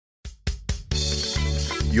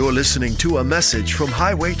You're listening to a message from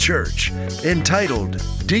Highway Church entitled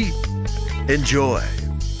Deep. Enjoy.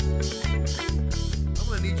 I'm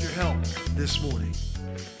going to need your help this morning.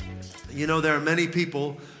 You know, there are many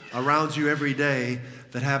people around you every day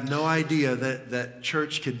that have no idea that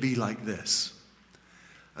church can be like this.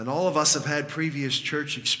 And all of us have had previous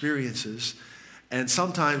church experiences, and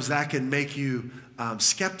sometimes that can make you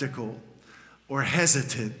skeptical or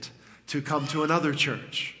hesitant to come to another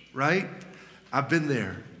church, right? I've been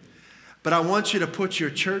there. But I want you to put your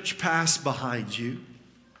church past behind you.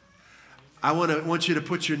 I want you to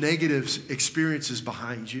put your negative experiences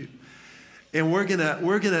behind you. And we're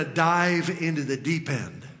gonna dive into the deep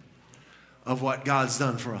end of what God's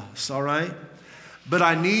done for us, all right? But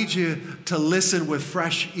I need you to listen with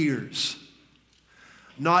fresh ears.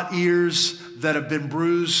 Not ears that have been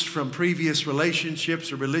bruised from previous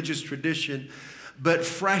relationships or religious tradition, but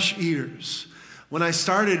fresh ears. When I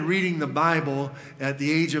started reading the Bible at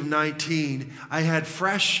the age of 19, I had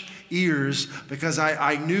fresh ears because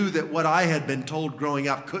I knew that what I had been told growing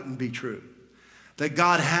up couldn't be true. That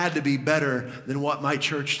God had to be better than what my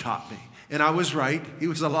church taught me. And I was right. He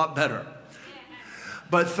was a lot better.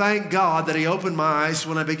 But thank God that He opened my eyes.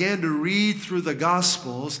 When I began to read through the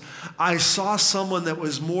Gospels, I saw someone that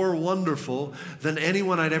was more wonderful than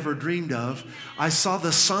anyone I'd ever dreamed of. I saw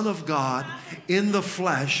the Son of God in the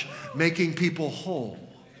flesh making people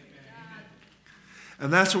whole.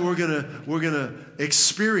 And that's what we're gonna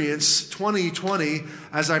experience 2020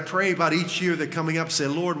 as I pray about each year that coming up. Say,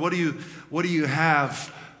 Lord, what do you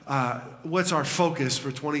have? What's our focus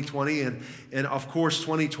for 2020? And of course,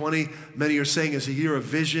 2020, many are saying is a year of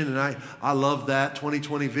vision, and I love that,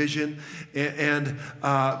 2020 vision. And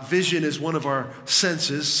vision is one of our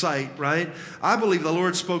senses, sight, right? I believe the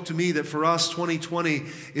Lord spoke to me that for us, 2020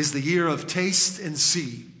 is the year of taste and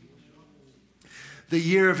see. The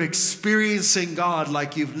year of experiencing God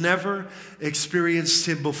like you've never experienced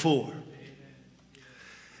Him before.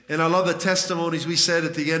 And I love the testimonies we said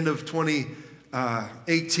at the end of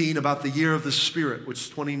 2018 about the year of the Spirit, which is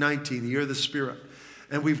 2019, the year of the Spirit.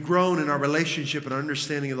 And we've grown in our relationship and our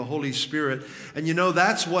understanding of the Holy Spirit. And you know,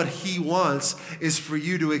 that's what He wants, is for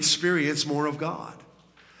you to experience more of God.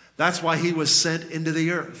 That's why He was sent into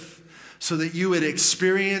the earth, so that you would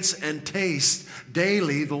experience and taste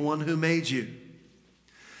daily the one who made you.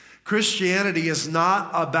 Christianity is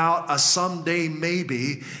not about a someday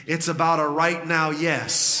maybe. It's about a right now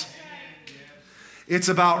yes. It's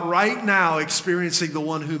about right now experiencing the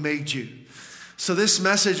one who made you. So this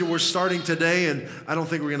message that we're starting today, and I don't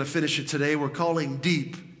think we're going to finish it today, we're calling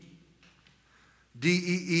Deep.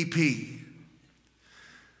 D-E-E-P.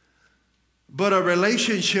 But a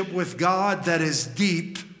relationship with God that is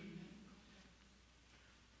deep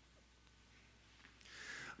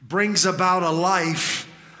brings about a life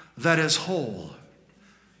that is whole.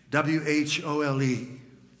 W-H-O-L-E.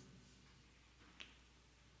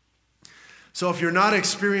 So if you're not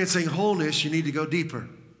experiencing wholeness, you need to go deeper.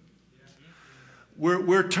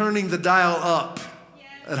 We're turning the dial up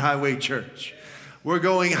at Highway Church. We're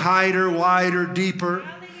going higher, wider, deeper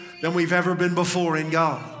than we've ever been before in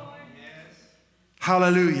God.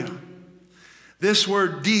 Hallelujah. This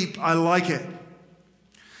word deep, I like it.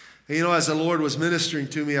 And you know, as the Lord was ministering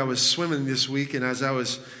to me, I was swimming this week, and as I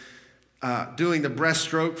was doing the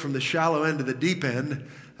breaststroke from the shallow end to the deep end,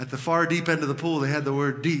 at the far deep end of the pool, they had the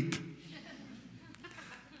word deep.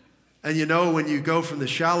 And you know, when you go from the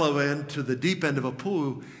shallow end to the deep end of a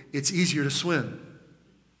pool, it's easier to swim.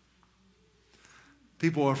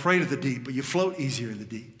 People are afraid of the deep, but you float easier in the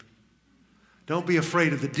deep. Don't be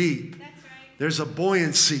afraid of the deep. That's right. There's a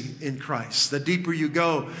buoyancy in Christ. The deeper you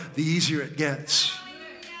go, the easier it gets.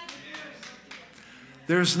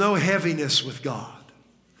 There's no heaviness with God.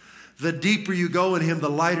 The deeper you go in Him, the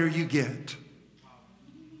lighter you get.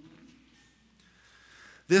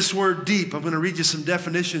 This word deep, I'm going to read you some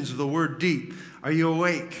definitions of the word deep. Are you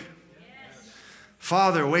awake? Yes.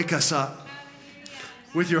 Father, wake us up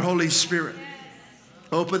with your Holy Spirit.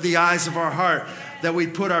 Open the eyes of our heart that we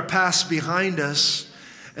put our past behind us,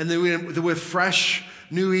 and that with fresh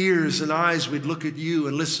new ears and eyes we'd look at you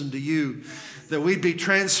and listen to you. That we'd be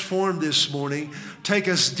transformed this morning. Take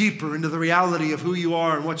us deeper into the reality of who you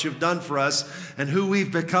are and what you've done for us and who we've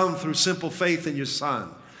become through simple faith in your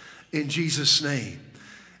Son. In Jesus' name.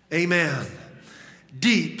 Amen.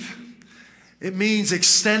 Deep. It means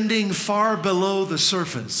extending far below the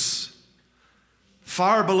surface.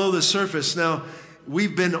 Far below the surface. Now,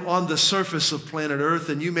 we've been on the surface of planet Earth,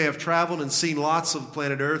 and you may have traveled and seen lots of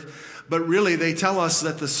planet Earth, but really they tell us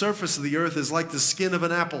that the surface of the earth is like the skin of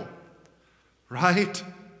an apple. Right?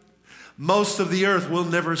 Most of the earth we'll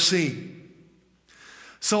never see.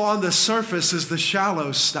 So on the surface is the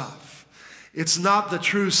shallow stuff. It's not the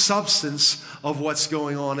true substance of what's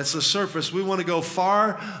going on. It's the surface. We want to go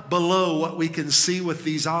far below what we can see with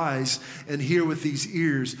these eyes and hear with these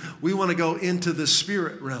ears. We want to go into the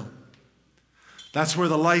spirit realm. That's where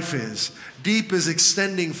the life is. Deep is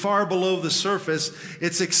extending far below the surface.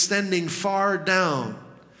 It's extending far down.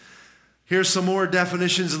 Here's some more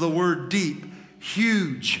definitions of the word deep.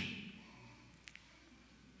 Huge.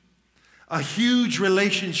 A huge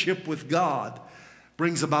relationship with God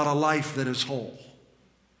brings about a life that is whole.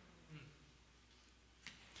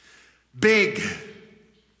 Big,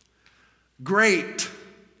 great,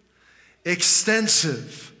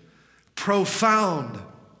 extensive, profound.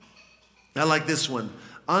 I like this one,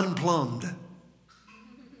 unplumbed.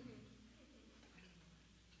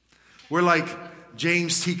 We're like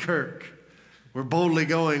James T. Kirk. We're boldly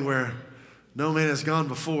going where no man has gone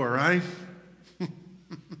before, right?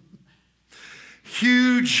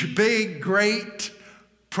 Huge, big, great,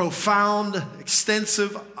 profound,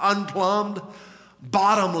 extensive, unplumbed,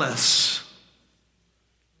 bottomless,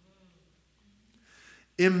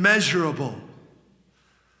 immeasurable.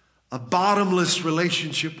 A bottomless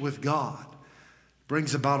relationship with God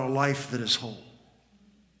brings about a life that is whole.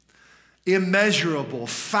 Immeasurable,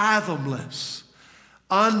 fathomless,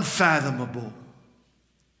 unfathomable.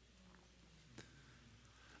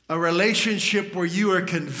 A relationship where you are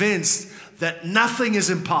convinced that nothing is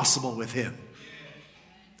impossible with Him.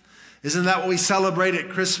 Isn't that what we celebrate at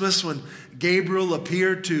Christmas when Gabriel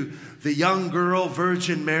appeared to the young girl,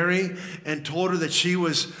 Virgin Mary, and told her that she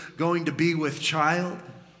was going to be with child?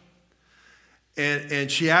 And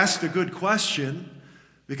she asked a good question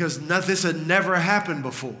because this had never happened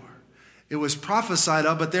before. It was prophesied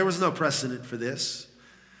of, but there was no precedent for this.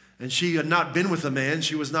 And she had not been with a man.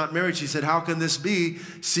 She was not married. She said, how can this be,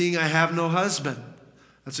 seeing I have no husband?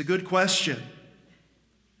 That's a good question.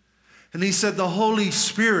 And he said, the Holy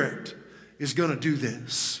Spirit is going to do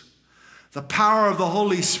this. The power of the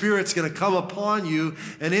Holy Spirit's going to come upon you,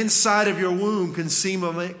 and inside of your womb conceive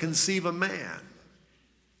a man.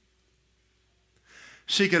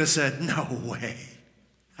 She could have said, no way.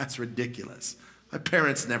 That's ridiculous. My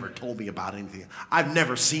parents never told me about anything. I've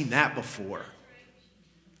never seen that before.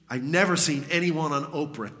 I've never seen anyone on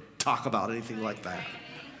Oprah talk about anything like that.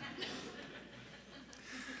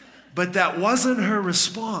 But that wasn't her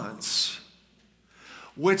response,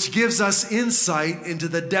 which gives us insight into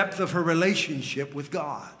the depth of her relationship with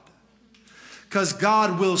God. Because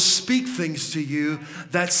God will speak things to you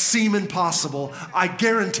that seem impossible. I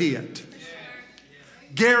guarantee it.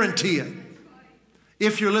 Guarantee it.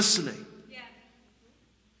 If you're listening.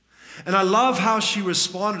 And I love how she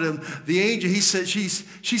responded to him. The angel,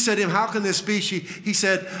 she said to him, how can this be? He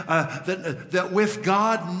said that with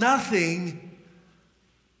God, nothing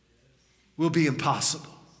will be impossible.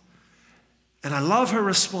 And I love her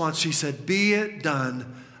response. She said, be it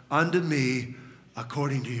done unto me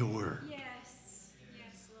according to your word. Yes.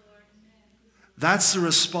 Yes, Lord. That's the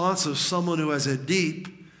response of someone who has a deep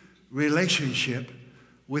relationship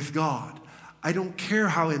with God. I don't care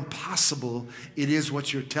how impossible it is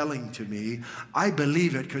what you're telling to me. I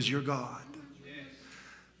believe it because you're God. Yes.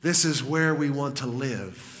 This is where we want to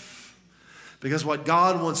live. Because what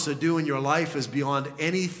God wants to do in your life is beyond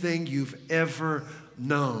anything you've ever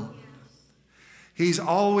known. He's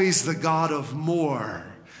always the God of more.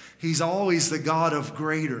 He's always the God of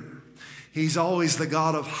greater. He's always the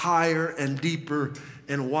God of higher and deeper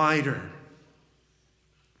and wider.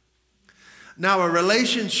 Now, a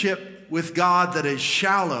relationship with God that is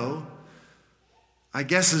shallow, I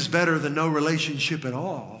guess, is better than no relationship at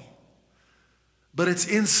all. But it's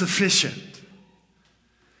insufficient.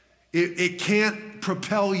 It can't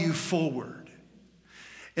propel you forward.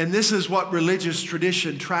 And this is what religious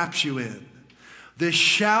tradition traps you in. This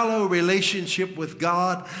shallow relationship with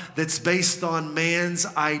God that's based on man's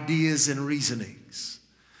ideas and reasonings.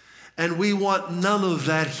 And we want none of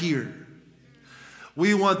that here.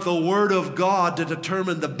 We want the Word of God to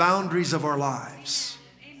determine the boundaries of our lives.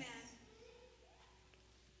 Amen.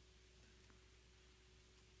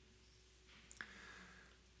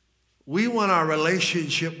 We want our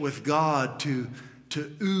relationship with God to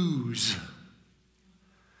ooze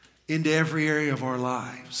into every area of our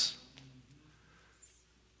lives.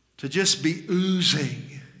 To just be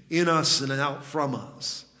oozing in us and out from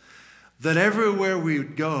us. That everywhere we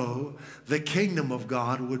would go, the kingdom of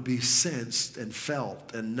God would be sensed and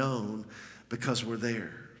felt and known because we're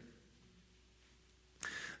there.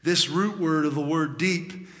 This root word of the word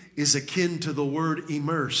deep is akin to the word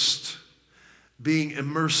immersed, being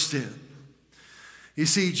immersed in. You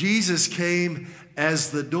see, Jesus came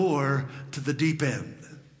as the door to the deep end.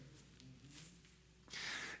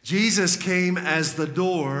 Jesus came as the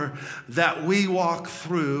door that we walk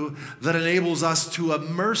through that enables us to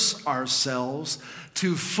immerse ourselves,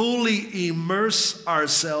 to fully immerse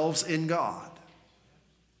ourselves in God,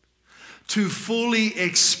 to fully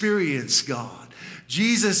experience God.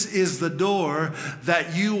 Jesus is the door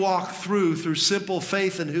that you walk through simple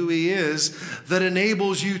faith in who He is that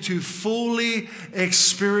enables you to fully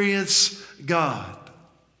experience God.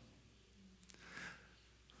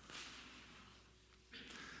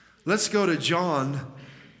 Let's go to John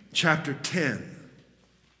chapter 10,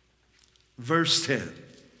 verse 10.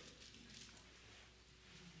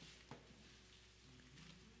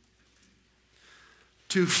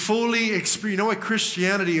 To fully experience, you know what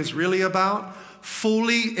Christianity is really about?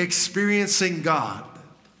 Fully experiencing God.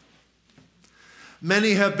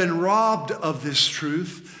 Many have been robbed of this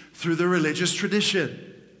truth through the religious tradition.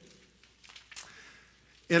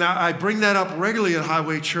 And I bring that up regularly at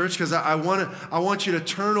Highway Church because I want you to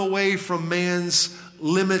turn away from man's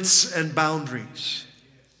limits and boundaries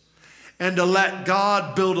and to let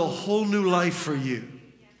God build a whole new life for you.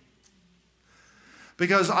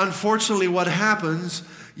 Because unfortunately what happens,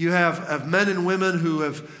 you have men and women who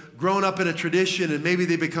have grown up in a tradition and maybe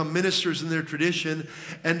they become ministers in their tradition,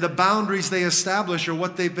 and the boundaries they establish are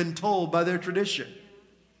what they've been told by their tradition.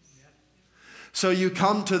 So you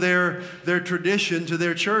come to their tradition, to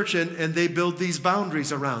their church, and they build these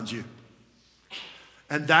boundaries around you.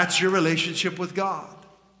 And that's your relationship with God.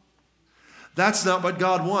 That's not what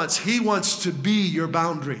God wants. He wants to be your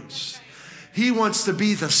boundaries. He wants to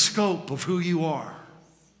be the scope of who you are.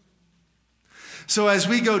 So as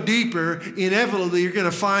we go deeper, inevitably you're going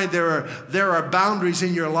to find there are boundaries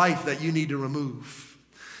in your life that you need to remove.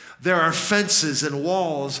 There are fences and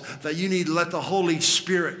walls that you need to let the Holy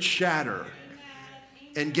Spirit shatter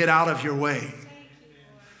and get out of your way.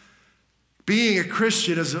 Being a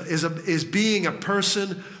Christian is being a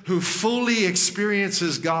person who fully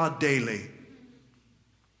experiences God daily.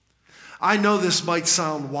 I know this might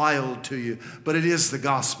sound wild to you, but it is the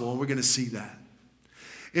gospel, and we're going to see that.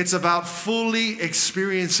 It's about fully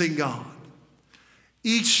experiencing God.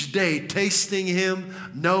 Each day, tasting Him,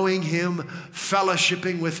 knowing Him,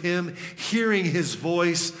 fellowshipping with Him, hearing His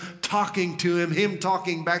voice, talking to Him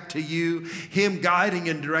talking back to you, Him guiding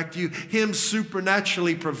and directing you, Him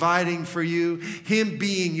supernaturally providing for you, Him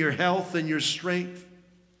being your health and your strength.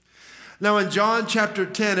 Now in John chapter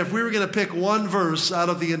 10, if we were going to pick one verse out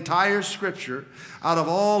of the entire Scripture, out of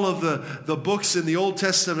all of the books in the Old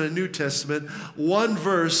Testament and New Testament, one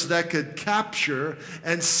verse that could capture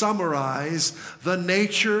and summarize the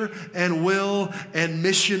nature and will and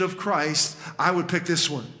mission of Christ, I would pick this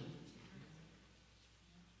one.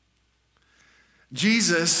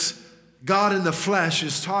 Jesus, God in the flesh,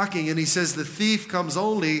 is talking, and He says the thief comes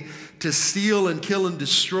only to steal and kill and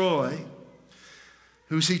destroy.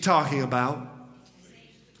 Who's He talking about?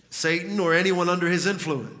 Satan or anyone under his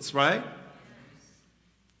influence, right?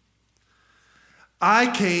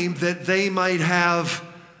 I came that they might have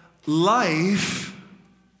life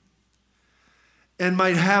and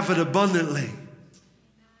might have it abundantly.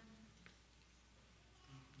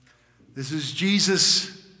 This is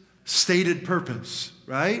Jesus' stated purpose,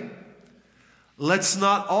 right? Let's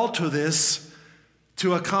not alter this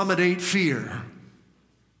to accommodate fear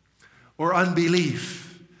or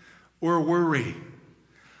unbelief or worry.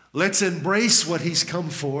 Let's embrace what He's come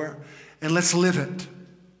for and let's live it.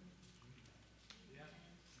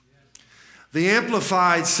 The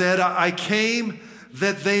Amplified said, I came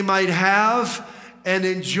that they might have and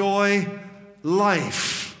enjoy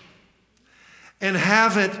life and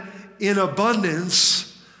have it in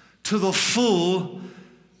abundance to the full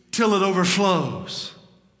till it overflows.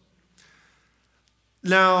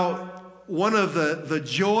 Now, one of the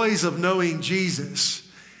joys of knowing Jesus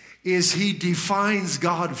is He defines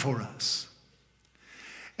God for us.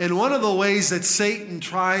 And one of the ways that Satan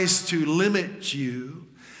tries to limit you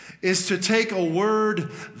is to take a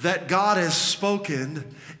word that God has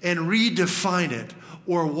spoken and redefine it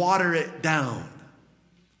or water it down.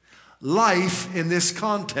 Life in this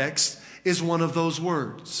context is one of those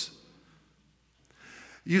words.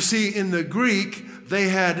 You see, in the Greek, they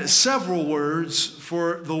had several words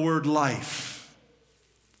for the word life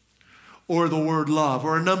or the word love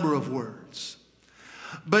or a number of words.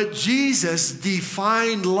 But Jesus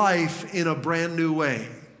defined life in a brand new way.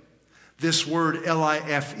 This word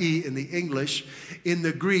L-I-F-E in the English, in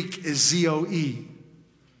the Greek is Zoe.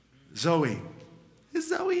 Zoe. Is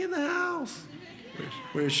Zoe in the house?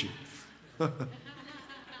 Where is she?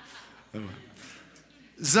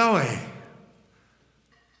 Zoe.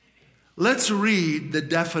 Let's read the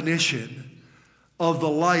definition of the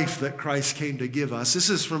life that Christ came to give us.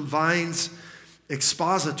 This is from Vine's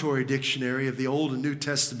expository dictionary of the Old and New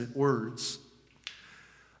Testament words,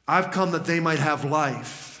 I've come that they might have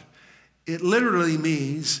life. It literally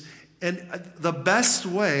means, and the best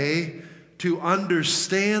way to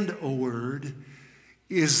understand a word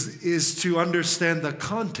is to understand the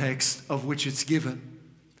context of which it's given.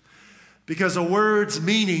 Because a word's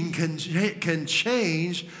meaning can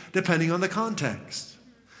change depending on the context.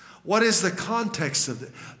 What is the context of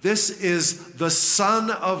this? This is the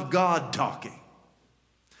Son of God talking.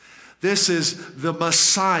 This is the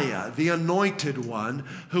Messiah, the Anointed One,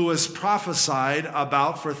 who was prophesied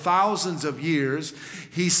about for thousands of years.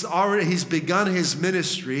 He's begun his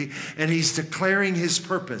ministry, and he's declaring his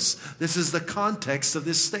purpose. This is the context of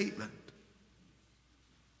this statement.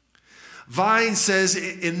 Vine says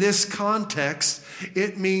in this context,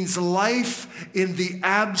 it means life in the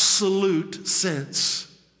absolute sense.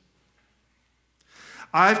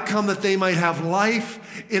 I've come that they might have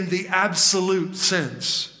life in the absolute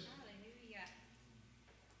sense.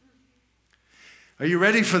 Are you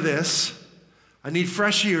ready for this? I need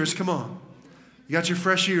fresh ears. Come on. You got your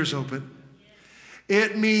fresh ears open?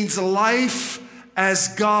 It means life as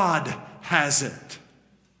God has it.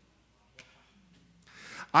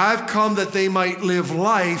 I've come that they might live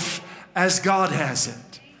life as God has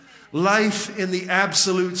it. Life in the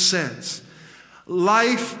absolute sense.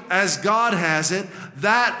 Life as God has it,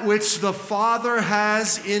 that which the Father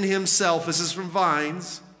has in himself. This is from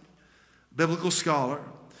Vines, biblical scholar.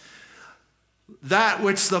 That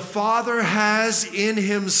which the Father has in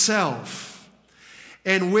himself,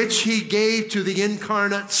 and which he gave to the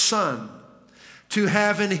incarnate Son to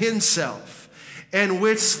have in himself, and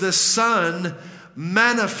which the Son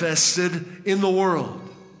manifested in the world.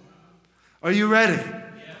 Are you ready?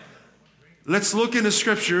 Let's look in the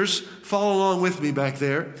scriptures. Follow along with me back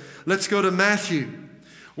there. Let's go to Matthew.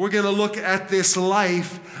 We're going to look at this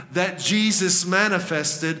life that Jesus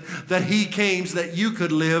manifested, that he came so that you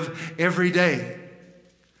could live every day.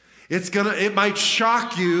 It might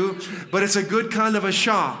shock you, but it's a good kind of a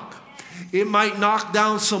shock. It might knock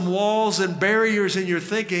down some walls and barriers in your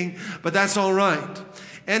thinking, but that's all right.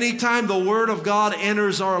 Anytime the Word of God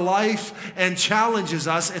enters our life and challenges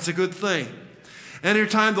us, it's a good thing.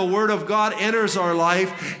 Anytime the Word of God enters our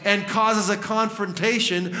life and causes a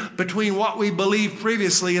confrontation between what we believed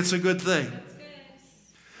previously, it's a good thing.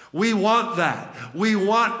 We want that. We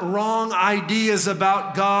want wrong ideas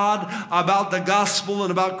about God, about the gospel,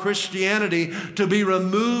 and about Christianity to be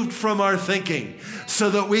removed from our thinking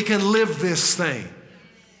so that we can live this thing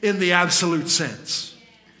in the absolute sense.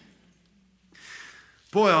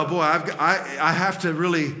 Boy, oh boy, I have to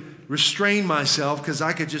really restrain myself because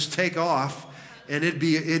I could just take off and it'd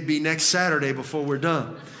be next Saturday before we're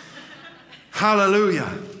done.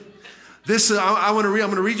 Hallelujah. I'm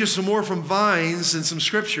going to read you some more from Vines and some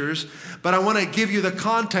scriptures, but I want to give you the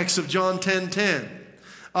context of John 10:10,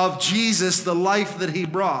 of Jesus, the life that he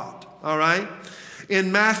brought. All right?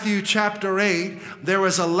 In Matthew chapter 8, there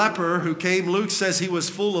was a leper who came. Luke says he was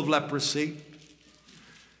full of leprosy.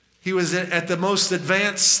 He was at the most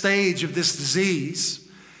advanced stage of this disease.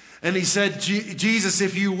 And he said, Jesus,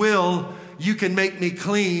 if you will, you can make me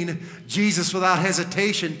clean. Jesus, without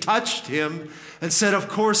hesitation, touched him and said, of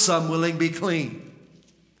course I'm willing, be clean.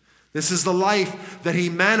 This is the life that he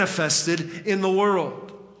manifested in the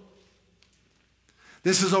world.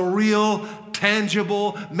 This is a real,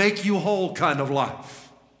 tangible, make you whole kind of life.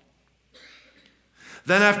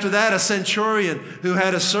 Then after that, a centurion who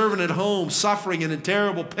had a servant at home suffering and in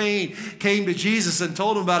terrible pain came to Jesus and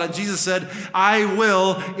told him about it. Jesus said,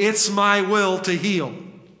 it's my will to heal.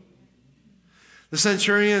 The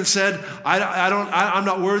centurion said, I'm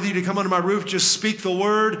not worthy to come under my roof. Just speak the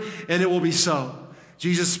word and it will be so.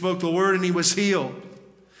 Jesus spoke the word and he was healed.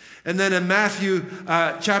 And then in Matthew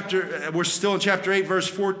we're still in chapter 8, verse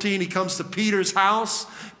 14, he comes to Peter's house.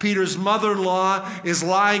 Peter's mother-in-law is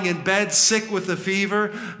lying in bed, sick with a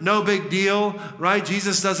fever. No big deal, right?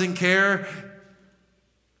 Jesus doesn't care.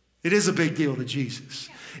 It is a big deal to Jesus.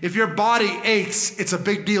 If your body aches, it's a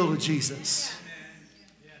big deal to Jesus.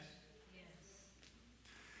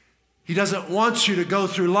 He doesn't want you to go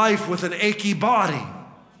through life with an achy body.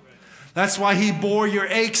 That's why he bore your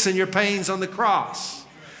aches and your pains on the cross.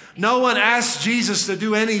 No one asked Jesus to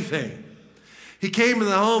do anything. He came to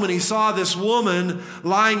the home and he saw this woman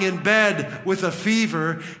lying in bed with a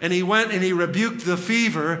fever, and he went and he rebuked the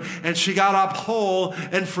fever, and she got up whole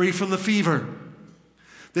and free from the fever.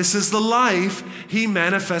 This is the life he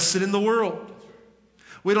manifested in the world.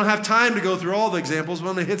 We don't have time to go through all the examples, but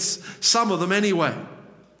I'm going to hit some of them anyway.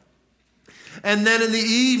 And then in the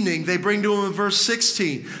evening, they bring to him in verse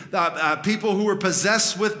 16, people who were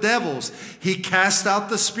possessed with devils. He cast out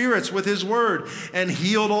the spirits with his word and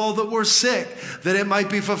healed all that were sick, that it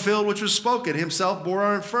might be fulfilled which was spoken. Himself bore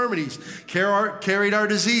our infirmities, carried our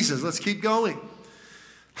diseases. Let's keep going.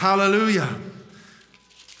 Hallelujah.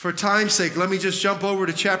 For time's sake, let me just jump over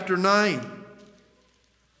to chapter 9.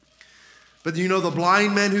 But you know the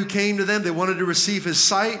blind men who came to them, they wanted to receive his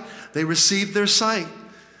sight. They received their sight.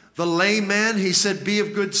 The lame man, he said, be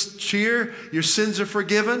of good cheer. Your sins are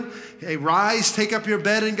forgiven. Hey, rise, take up your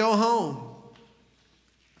bed and go home.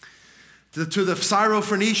 To the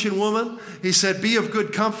Syrophoenician woman, he said, be of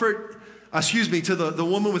good comfort. To the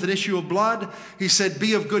woman with an issue of blood, he said,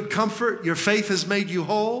 be of good comfort. Your faith has made you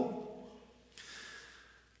whole.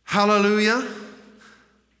 Hallelujah.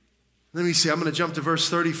 Let me see. I'm going to jump to verse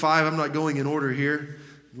 35. I'm not going in order here.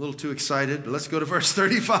 I'm a little too excited, but let's go to verse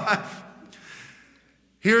 35.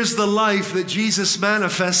 Here's the life that Jesus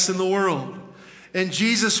manifests in the world. And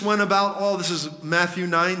Jesus went about all, this is Matthew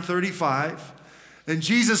 9:35. And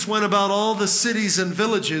Jesus went about all the cities and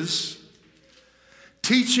villages,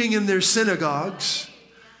 teaching in their synagogues,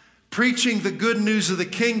 preaching the good news of the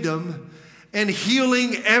kingdom, and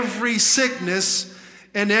healing every sickness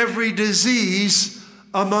and every disease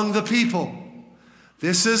among the people.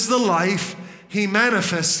 This is the life he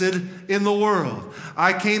manifested in the world.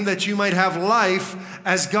 I came that you might have life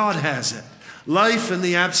as God has it. Life in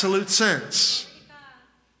the absolute sense.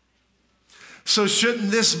 So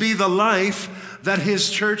shouldn't this be the life that his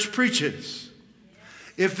church preaches?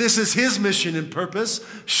 If this is his mission and purpose,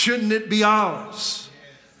 shouldn't it be ours?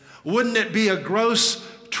 Wouldn't it be a gross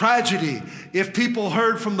tragedy if people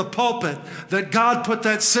heard from the pulpit that God put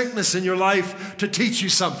that sickness in your life to teach you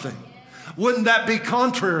something? Wouldn't that be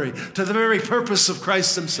contrary to the very purpose of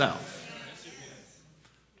Christ himself?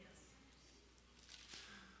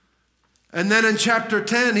 And then in chapter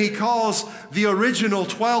 10, he calls the original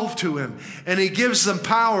 12 to him, and he gives them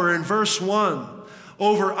power in verse 1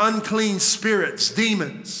 over unclean spirits,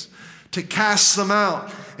 demons, to cast them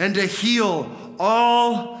out and to heal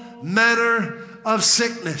all manner of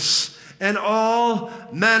sickness and all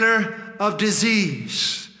manner of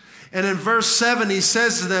disease. And in verse 7, he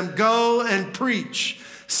says to them, go and preach,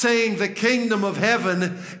 saying the kingdom of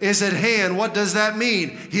heaven is at hand. What does that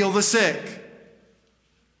mean? Heal the sick.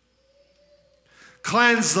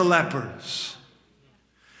 Cleanse the lepers.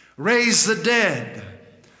 Raise the dead.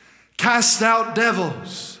 Cast out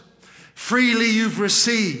devils. Freely you've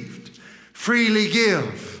received. Freely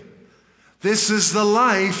give. This is the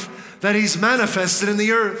life that he's manifested in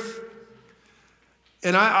the earth.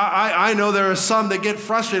 And I know there are some that get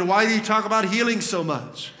frustrated. Why do you talk about healing so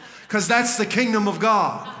much? Because that's the kingdom of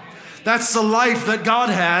God. That's the life that God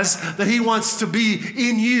has, that he wants to be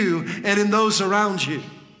in you and in those around you.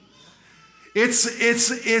 It's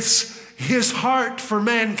his heart for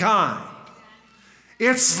mankind.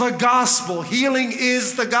 It's the gospel. Healing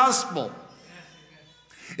is the gospel.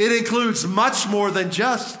 It includes much more than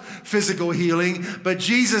just physical healing, but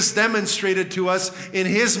Jesus demonstrated to us in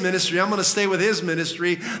his ministry, I'm going to stay with his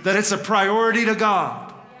ministry, that it's a priority to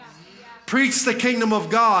God. Preach the kingdom of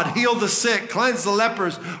God, heal the sick, cleanse the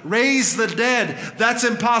lepers, raise the dead. That's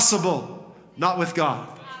impossible. Not with God.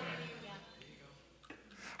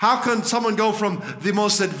 How can someone go from the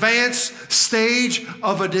most advanced stage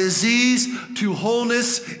of a disease to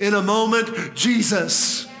wholeness in a moment?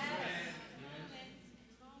 Jesus.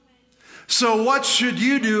 So what should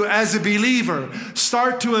you do as a believer?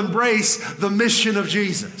 Start to embrace the mission of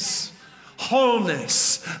Jesus.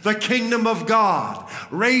 Wholeness, the kingdom of God,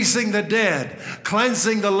 raising the dead,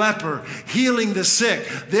 cleansing the leper, healing the sick.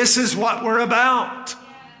 This is what we're about.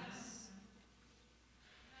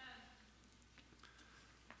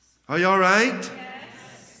 Are you all right?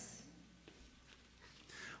 Yes.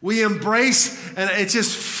 We embrace, and it's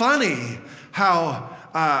just funny how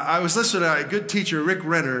I was listening to a good teacher, Rick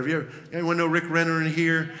Renner. Anyone know Rick Renner in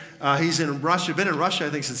here? He's in Russia, been in Russia, I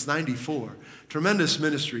think, since 94. Tremendous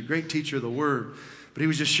ministry, great teacher of the word. But he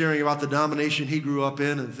was just sharing about the denomination he grew up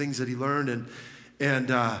in and things that he learned.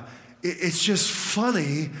 And it's just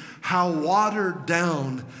funny how watered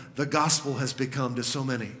down the gospel has become to so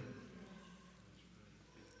many.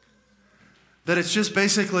 That it's just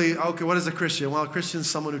basically, okay, what is a Christian? Well, a Christian is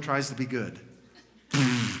someone who tries to be good.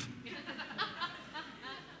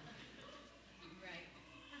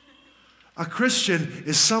 A Christian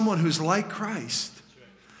is someone who's like Christ,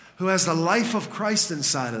 who has the life of Christ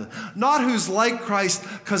inside of them. Not who's like Christ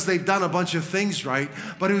because they've done a bunch of things right,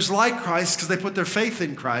 but who's like Christ because they put their faith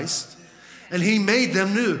in Christ and he made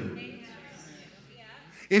them new.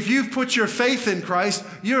 If you've put your faith in Christ,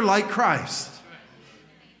 you're like Christ.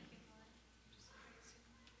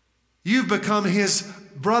 You've become his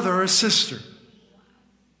brother or sister.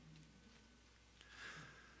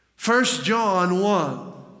 1 John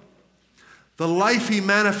 1, the life he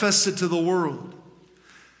manifested to the world.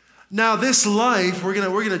 Now this life, we're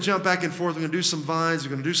gonna jump back and forth. We're gonna do some vines.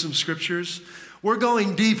 We're gonna do some scriptures. We're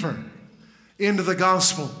going deeper into the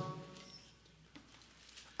gospel.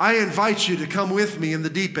 I invite you to come with me in the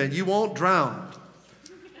deep end. You won't drown.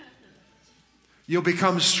 You'll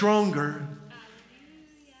become stronger.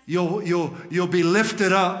 You'll be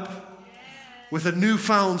lifted up with a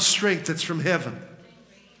newfound strength that's from heaven.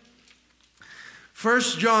 1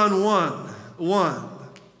 John 1.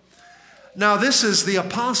 Now this is the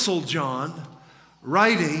Apostle John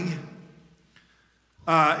writing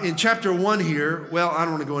in chapter 1 here. Well, I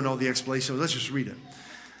don't want to go into all the explanation. Let's just read it.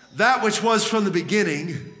 That which was from the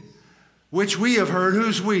beginning, which we have heard.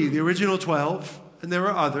 Who's we? The original 12. And there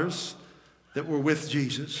are others that were with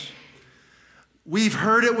Jesus. We've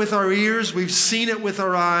heard it with our ears. We've seen it with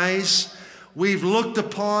our eyes. We've looked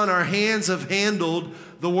upon, our hands have handled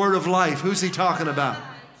the word of life. Who's he talking about?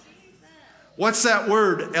 What's that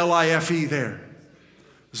word, L-I-F-E there?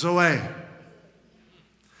 Zoe.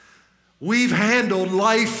 We've handled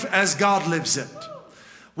life as God lives it.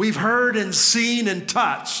 We've heard and seen and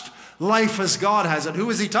touched life as God has it. Who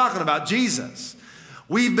is he talking about? Jesus.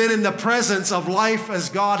 We've been in the presence of life as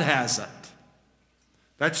God has it.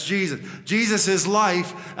 That's Jesus. Jesus is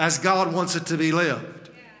life as God wants it to be lived.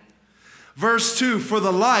 Yeah. Verse 2, for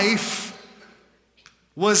the life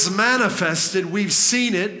was manifested. We've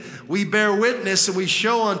seen it. We bear witness and we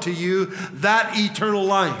show unto you that eternal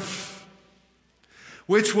life,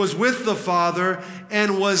 which was with the Father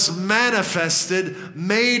and was manifested,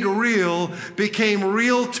 made real, became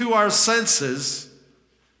real to our senses.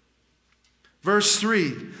 Verse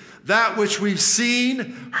 3, that which we've seen,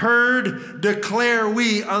 heard, declare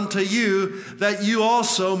we unto you, that you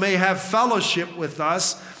also may have fellowship with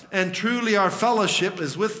us. And truly our fellowship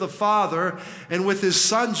is with the Father and with his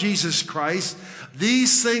Son Jesus Christ.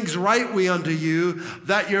 These things write we unto you,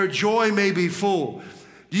 that your joy may be full.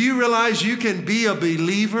 Do you realize you can be a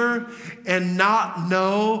believer and not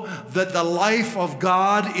know that the life of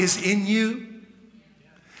God is in you?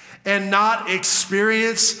 And not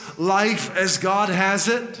experience life as God has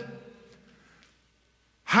it?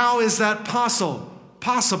 How is that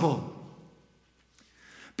possible?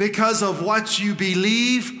 Because of what you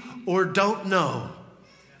believe or don't know.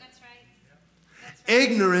 That's right.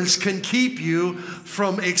 Ignorance can keep you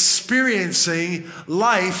from experiencing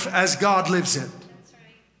life as God lives it. That's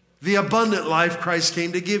right. The abundant life Christ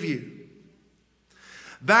came to give you.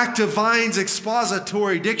 Back to Vine's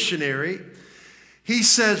expository dictionary, he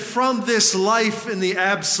said, from this life in the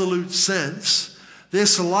absolute sense,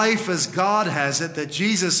 this life as God has it, that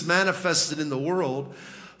Jesus manifested in the world,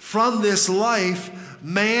 from this life,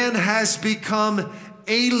 man has become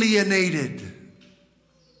alienated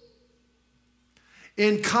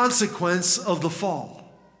in consequence of the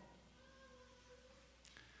fall.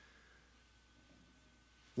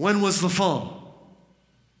 When was the fall?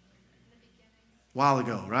 A while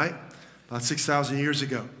ago, right? About 6,000 years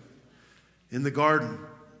ago in the garden.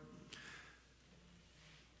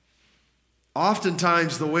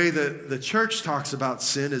 Oftentimes, the way that the church talks about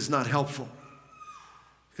sin is not helpful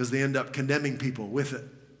because they end up condemning people with it.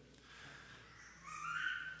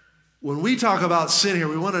 When we talk about sin here,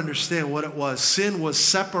 we want to understand what it was. Sin was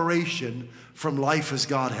separation from life as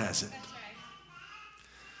God has it.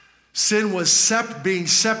 Sin was being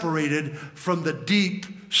separated from the deep,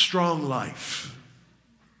 strong life,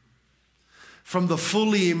 from the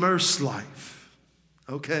fully immersed life.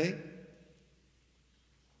 Okay?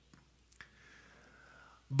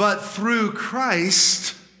 But through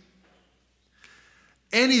Christ,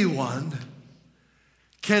 anyone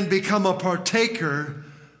can become a partaker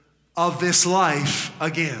of this life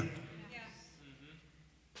again.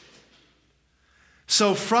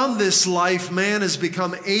 So from this life, man has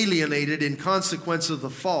become alienated in consequence of the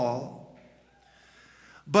fall.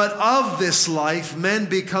 But of this life, men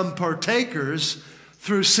become partakers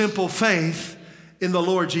through simple faith in the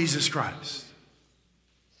Lord Jesus Christ.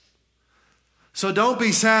 So don't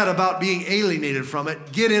be sad about being alienated from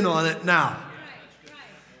it. Get in on it now.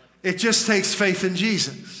 It just takes faith in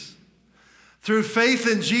Jesus. Through faith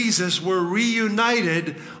in Jesus, we're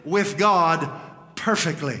reunited with God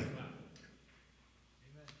perfectly.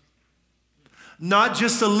 Not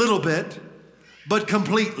just a little bit, but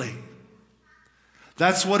completely.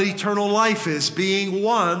 That's what eternal life is, being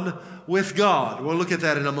one with God. We'll look at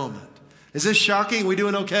that in a moment. Is this shocking? We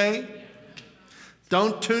doing okay?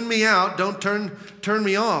 Don't tune me out. Don't turn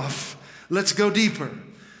me off. Let's go deeper.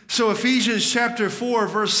 So Ephesians chapter 4,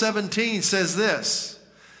 verse 17 says this.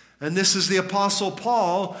 And this is the Apostle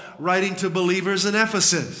Paul writing to believers in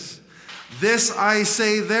Ephesus. This I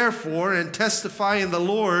say therefore, and testify in the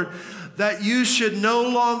Lord, that you should no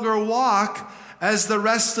longer walk as the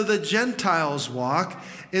rest of the Gentiles walk,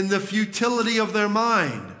 in the futility of their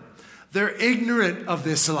mind. They're ignorant of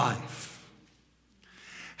this life,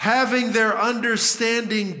 having their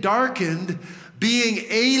understanding darkened, being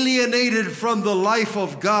alienated from the life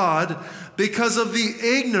of God because of the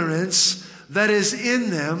ignorance that is in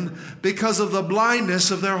them, because of the blindness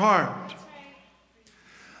of their heart.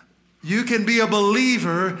 You can be a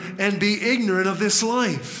believer and be ignorant of this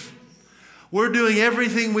life. We're doing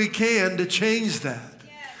everything we can to change that.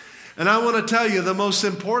 And I want to tell you, the most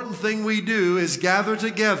important thing we do is gather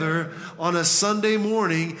together on a Sunday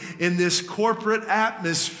morning in this corporate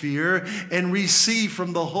atmosphere and receive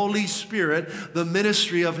from the Holy Spirit the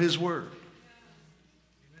ministry of His Word.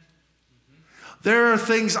 There are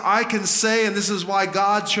things I can say, and this is why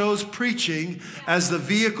God chose preaching as the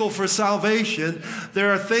vehicle for salvation.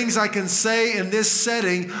 There are things I can say in this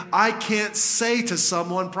setting I can't say to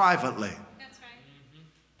someone privately. That's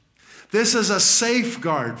right. This is a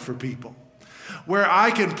safeguard for people where I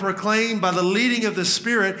can proclaim by the leading of the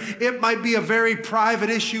Spirit. It might be a very private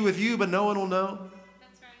issue with you, but no one will know.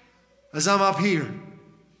 That's right. As I'm up here.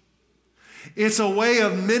 It's a way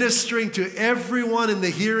of ministering to everyone in the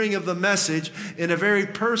hearing of the message in a very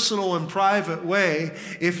personal and private way,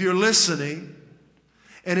 if you're listening,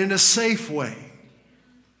 and in a safe way.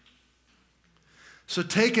 So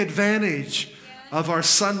take advantage of our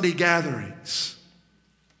Sunday gatherings.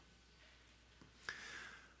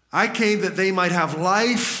 I came that they might have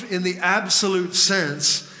life in the absolute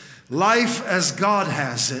sense, life as God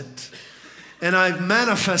has it, and I'm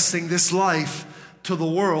manifesting this life to the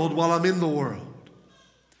world while I'm in the world.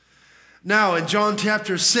 Now, in John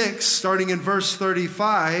chapter 6, starting in verse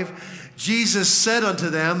 35, Jesus said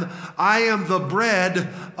unto them, I am the bread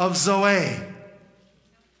of Zoe.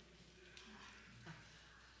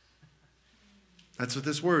 That's what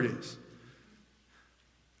this word is.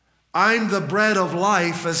 I'm the bread of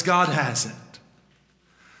life as God has it.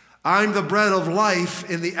 I'm the bread of life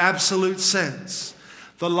in the absolute sense.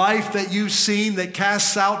 The life that you've seen that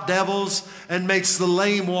casts out devils and makes the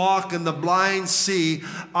lame walk and the blind see.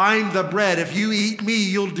 I'm the bread. If you eat me,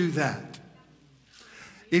 you'll do that.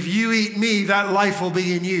 If you eat me, that life will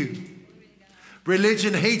be in you.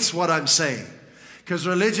 Religion hates what I'm saying because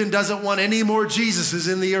religion doesn't want any more Jesuses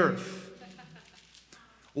in the earth.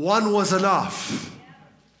 One was enough.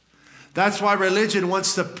 That's why religion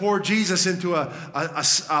wants to pour Jesus into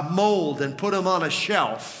a mold and put him on a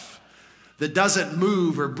shelf that doesn't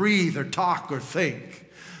move or breathe or talk or think.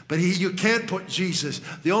 But you can't put Jesus.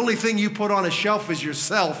 The only thing you put on a shelf is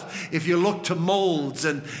yourself if you look to molds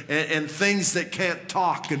and things that can't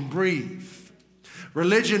talk and breathe.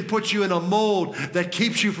 Religion puts you in a mold that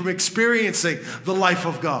keeps you from experiencing the life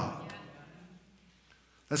of God.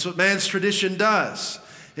 That's what man's tradition does.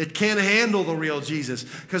 It can't handle the real Jesus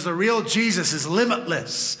because the real Jesus is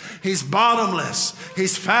limitless. He's bottomless.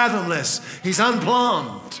 He's fathomless. He's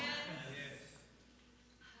unplumbed.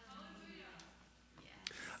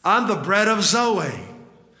 I'm the bread of Zoe.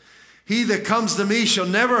 He that comes to me shall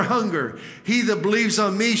never hunger. He that believes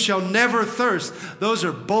on me shall never thirst. Those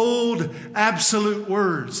are bold, absolute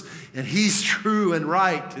words. And he's true and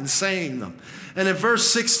right in saying them. And in verse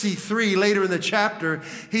 63, later in the chapter,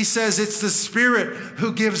 he says it's the Spirit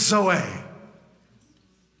who gives Zoe.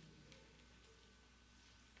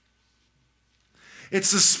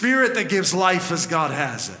 It's the Spirit that gives life as God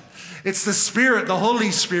has it. It's the Spirit, the Holy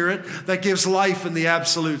Spirit, that gives life in the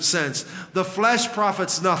absolute sense. The flesh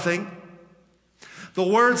profits nothing. The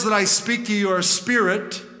words that I speak to you are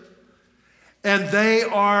spirit, and they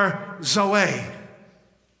are Zoe.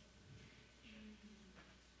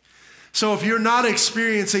 So if you're not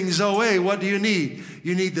experiencing Zoe, what do you need?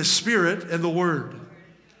 You need the Spirit and the Word.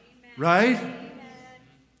 Right?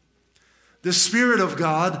 The Spirit of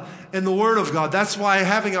God and the Word of God. That's why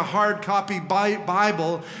having a hard copy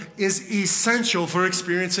Bible is essential for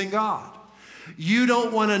experiencing God. You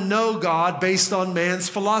don't want to know God based on man's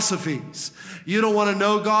philosophies. You don't want to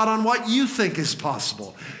know God on what you think is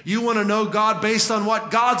possible. You want to know God based on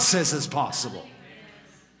what God says is possible.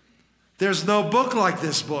 There's no book like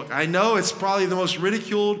this book. I know it's probably the most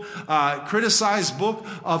ridiculed, criticized book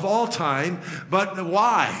of all time, but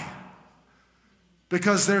why?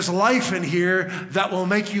 Because there's life in here that will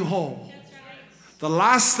make you whole. The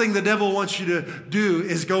last thing the devil wants you to do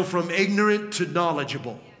is go from ignorant to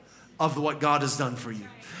knowledgeable of what God has done for you.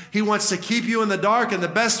 He wants to keep you in the dark, and the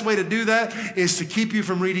best way to do that is to keep you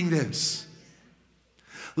from reading this.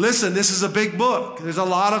 Listen, this is a big book. There's a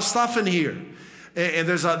lot of stuff in here. And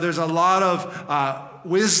there's a lot of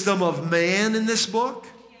wisdom of man in this book.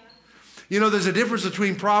 You know, there's a difference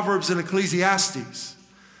between Proverbs and Ecclesiastes.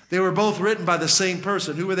 They were both written by the same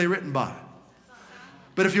person. Who were they written by?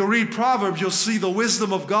 But if you'll read Proverbs, you'll see the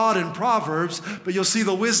wisdom of God in Proverbs, but you'll see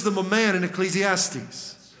the wisdom of man in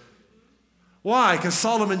Ecclesiastes. Why? Because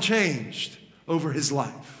Solomon changed over his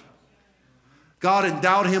life. God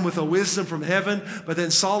endowed him with a wisdom from heaven, but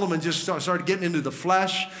then Solomon just started getting into the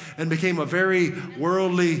flesh and became a very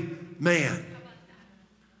worldly man.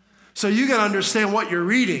 So you got to understand what you're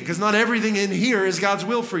reading, because not everything in here is God's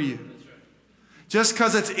will for you. Just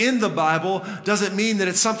because it's in the Bible doesn't mean that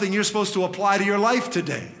it's something you're supposed to apply to your life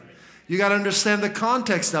today. You got to understand the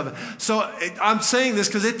context of it. So I'm saying this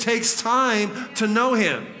because it takes time to know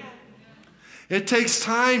him. It takes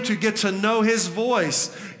time to get to know his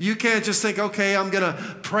voice. You can't just think, okay, I'm going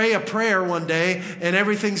to pray a prayer one day and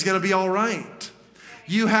everything's going to be all right.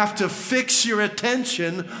 You have to fix your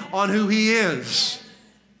attention on who he is.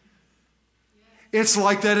 It's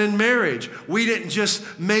like that in marriage. We didn't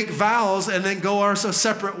just make vows and then go our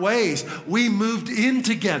separate ways. We moved in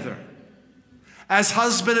together as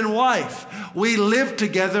husband and wife. We lived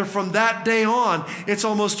together from that day on. It's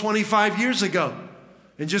almost 25 years ago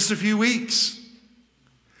in just a few weeks.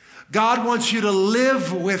 God wants you to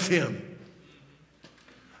live with him.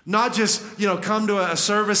 Not just, come to a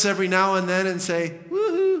service every now and then and say,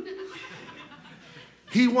 woohoo.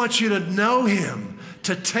 He wants you to know him,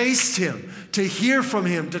 to taste him, to hear from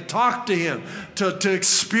him, to talk to him, to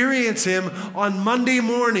experience him on Monday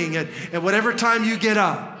morning at whatever time you get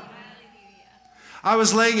up. I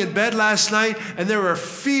was laying in bed last night and there were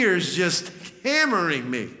fears just hammering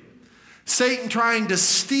me. Satan trying to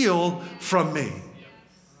steal from me.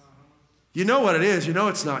 You know what it is. You know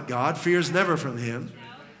it's not God. Fear's never from him.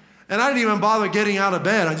 And I didn't even bother getting out of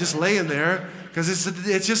bed. I'm just laying there because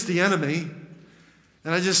it's just the enemy.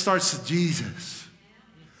 And I just start to Jesus.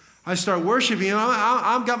 I start worshiping him.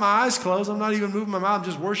 I've got my eyes closed. I'm not even moving my mouth. I'm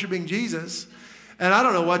just worshiping Jesus. And I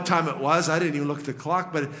don't know what time it was. I didn't even look at the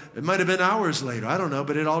clock, but it might have been hours later. I don't know,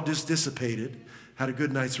 but it all just dissipated. Had a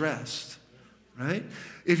good night's rest, right?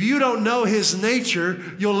 If you don't know his nature,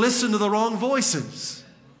 you'll listen to the wrong voices.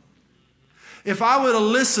 If I would have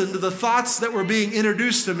listened to the thoughts that were being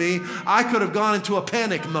introduced to me, I could have gone into a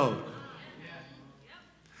panic mode.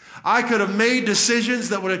 I could have made decisions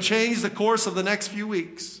that would have changed the course of the next few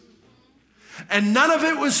weeks. And none of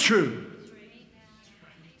it was true.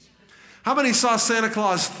 How many saw Santa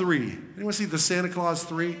Claus 3? Anyone see the Santa Claus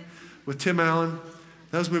 3 with Tim Allen?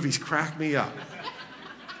 Those movies crack me up.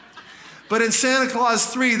 But in Santa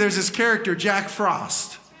Claus 3, there's this character, Jack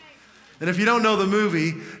Frost. And if you don't know the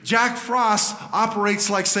movie, Jack Frost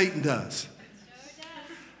operates like Satan does.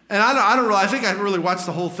 And I think I really watched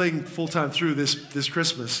the whole thing full time through this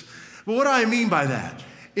Christmas. But what do I mean by that?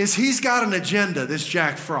 Is he's got an agenda, this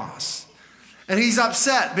Jack Frost. And he's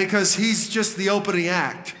upset because he's just the opening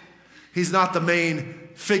act. He's not the main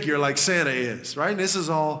figure like Santa is, right? And this is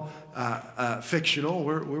all fictional.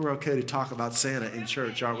 We're okay to talk about Santa in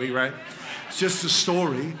church, aren't we, right? It's just a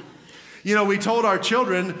story. We told our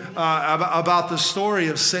children about the story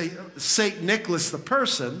of St. Nicholas the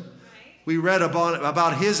person. We read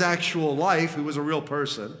about his actual life. He was a real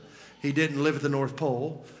person. He didn't live at the North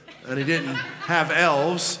Pole, and he didn't have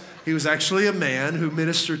elves. He was actually a man who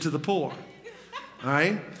ministered to the poor. All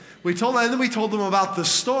right? And then we told them about the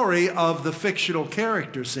story of the fictional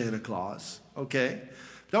character Santa Claus. Okay?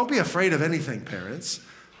 Don't be afraid of anything, parents.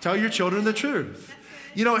 Tell your children the truth.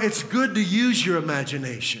 It's good to use your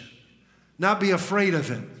imagination, not be afraid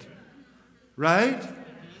of it. Right?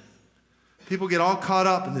 People get all caught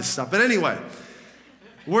up in this stuff. But anyway,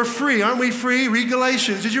 we're free. Aren't we free? Read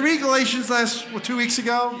Galatians. Did you read Galatians 2 weeks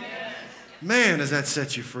ago? Man, does that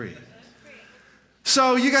set you free.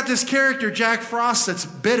 So you got this character, Jack Frost, that's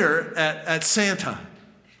bitter at Santa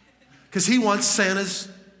because he wants Santa's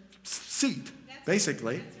seat,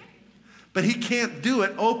 basically. But he can't do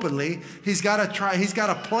it openly. He's got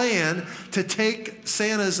a plan to take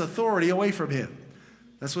Santa's authority away from him.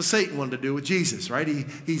 That's what Satan wanted to do with Jesus, right?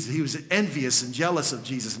 He was envious and jealous of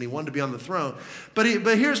Jesus, and he wanted to be on the throne. But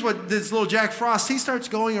here's what this little Jack Frost, he starts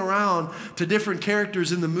going around to different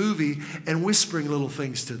characters in the movie and whispering little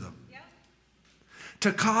things to them.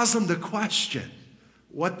 To cause them to question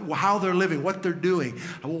how they're living, what they're doing,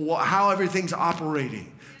 how everything's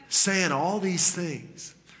operating. Santa, all these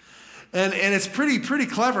things. And it's pretty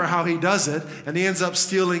clever how he does it. And he ends up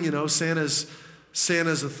stealing,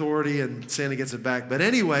 Santa's authority, and Santa gets it back. But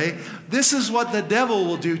anyway, this is what the devil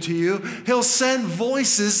will do to you. He'll send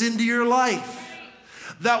voices into your life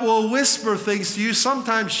that will whisper things to you,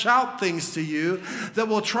 sometimes shout things to you, that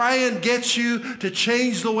will try and get you to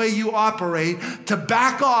change the way you operate, to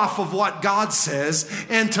back off of what God says,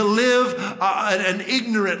 and to live an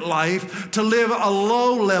ignorant life, to live a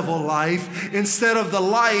low-level life instead of the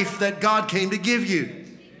life that God came to give you.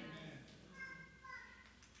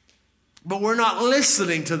 But we're not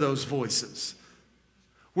listening to those voices.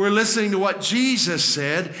 We're listening to what Jesus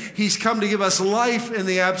said. He's come to give us life in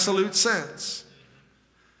the absolute sense.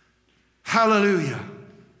 Hallelujah.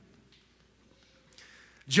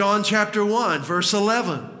 John chapter 1, verse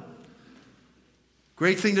 11.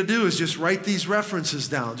 Great thing to do is just write these references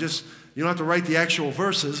down. You don't have to write the actual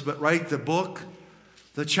verses, but write the book,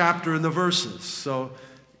 the chapter, and the verses. So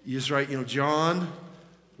you just write, John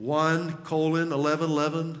 1,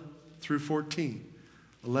 11 through 14.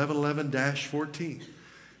 11:14.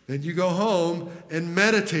 Then you go home and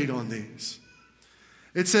meditate on these.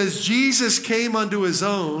 It says, Jesus came unto his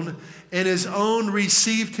own, and his own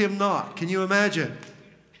received him not. Can you imagine?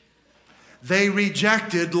 They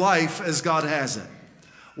rejected life as God has it.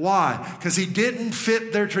 Why? Because he didn't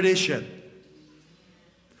fit their tradition.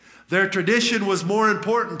 Their tradition was more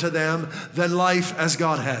important to them than life as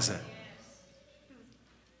God has it.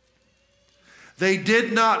 They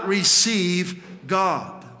did not receive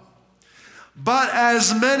God. But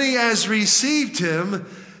as many as received him,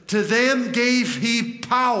 to them gave he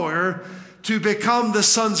power to become the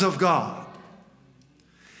sons of God,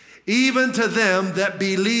 even to them that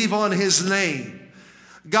believe on his name.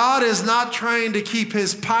 God is not trying to keep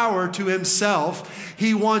his power to himself.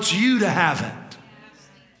 He wants you to have it.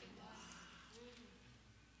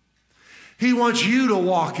 He wants you to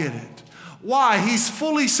walk in it. Why? He's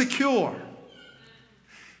fully secure.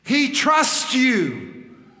 He trusts you.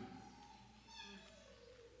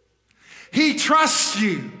 He trusts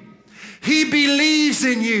you. He believes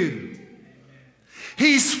in you.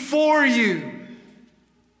 He's for you.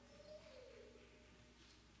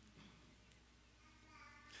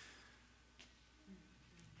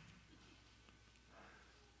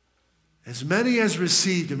 As many as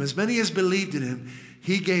received him, as many as believed in him,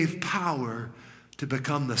 he gave power to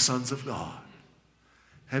become the sons of God.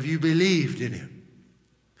 Have you believed in him?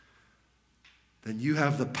 Then you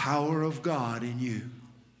have the power of God in you.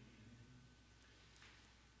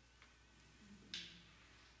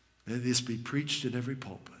 May this be preached in every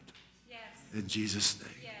pulpit. Yes. In Jesus' name.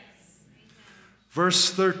 Yes.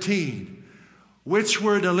 Verse 13. Which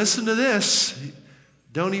were, now listen to this.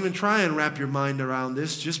 Don't even try and wrap your mind around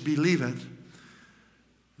this. Just believe it.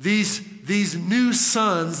 These new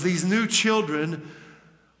sons, these new children,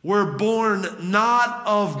 were born not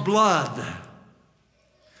of blood,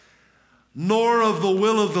 nor of the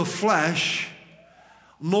will of the flesh,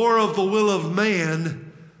 nor of the will of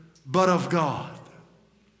man, but of God.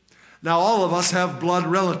 Now, all of us have blood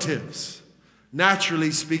relatives. Naturally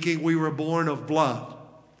speaking, we were born of blood.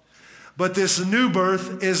 But this new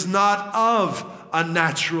birth is not of a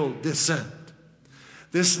natural descent.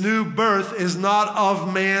 This new birth is not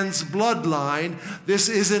of man's bloodline. This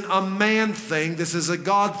isn't a man thing. This is a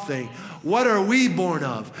God thing. What are we born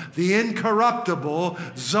of? The incorruptible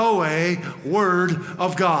Zoe Word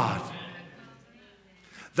of God.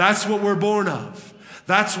 That's what we're born of.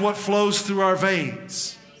 That's what flows through our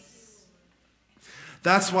veins.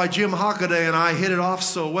 That's why Jim Hockaday and I hit it off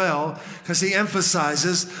so well, because he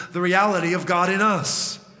emphasizes the reality of God in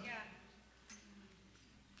us. Yeah.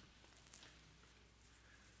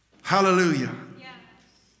 Hallelujah. Yeah.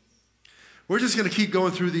 We're just going to keep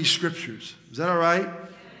going through these scriptures. Is that all right? Yes.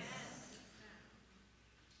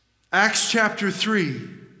 Acts chapter 3,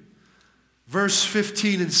 verse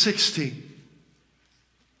 15 and 16.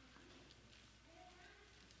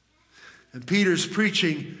 And Peter's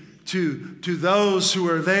preaching to those who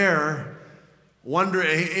are there, wondering,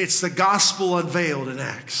 it's the gospel unveiled in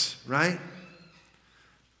Acts, right?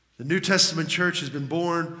 The New Testament church has been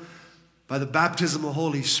born by the baptism of the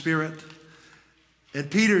Holy Spirit. And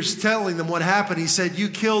Peter's telling them what happened. He said, you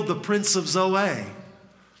killed the prince of Zoe.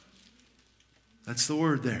 That's the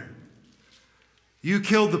word there. You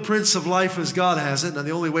killed the prince of life as God has it. Now,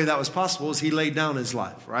 the only way that was possible is he laid down his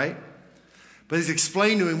life, right? But he's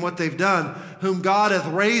explained to him what they've done, whom God hath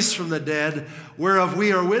raised from the dead, whereof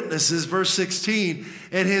we are witnesses, verse 16.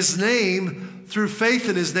 And his name, through faith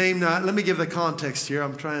in his name. Now, let me give the context here.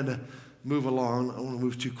 I'm trying to move along. I don't want to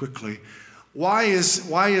move too quickly. Why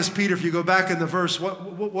is Peter, if you go back in the verse,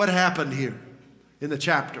 what happened here in the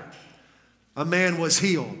chapter? A man was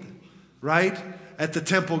healed, right? At the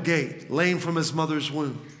temple gate, lame from his mother's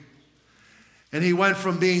womb. And he went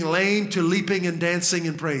from being lame to leaping and dancing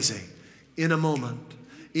and praising in a moment.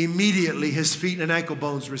 Immediately his feet and ankle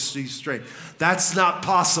bones received strength. That's not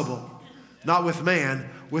possible. Not with man.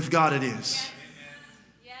 With God it is.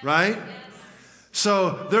 Right?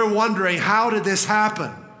 So they're wondering, how did this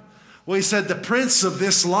happen? Well, he said, the prince of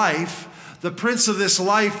this life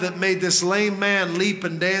that made this lame man leap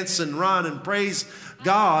and dance and run and praise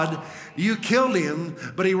God, you killed him,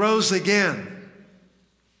 but he rose again.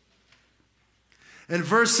 And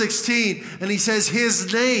verse 16, and he says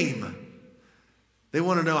his name. They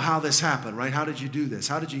want to know how this happened, right? How did you do this?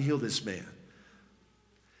 How did you heal this man?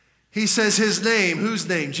 He says his name. Whose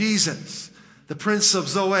name? Jesus, the Prince of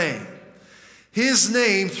Zoe. His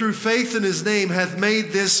name, through faith in his name, hath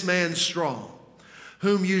made this man strong,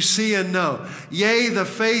 whom you see and know. Yea, the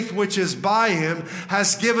faith which is by him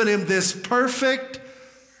has given him this perfect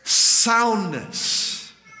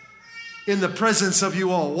soundness in the presence of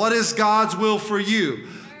you all. What is God's will for you?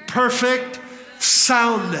 Perfect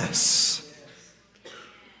soundness.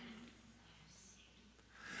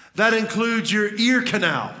 That includes your ear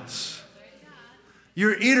canals,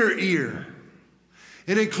 your inner ear.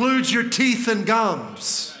 It includes your teeth and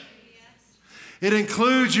gums. It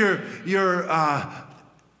includes your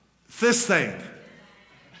this thing.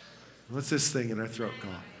 What's this thing in our throat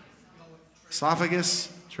called?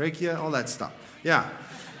 Esophagus, trachea, all that stuff. Yeah.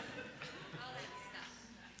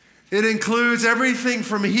 It includes everything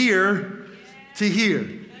from here to here.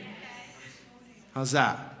 How's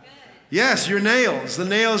that? Yes, your nails, the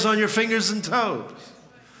nails on your fingers and toes,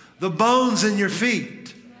 the bones in your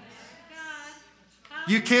feet.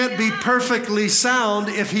 You can't be perfectly sound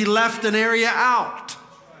if he left an area out.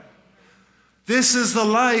 This is the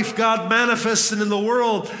life God manifested in the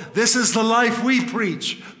world. This is the life we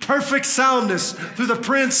preach. Perfect soundness through the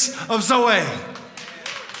Prince of Zoe.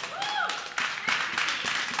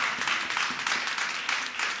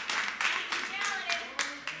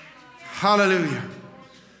 Hallelujah.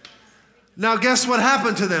 Now guess what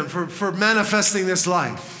happened to them for manifesting this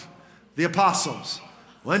life? The apostles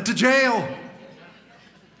went to jail.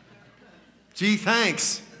 Gee,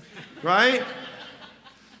 thanks, right?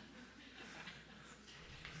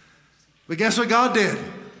 But guess what God did?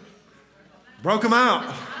 Broke them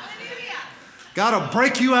out. God will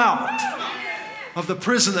break you out of the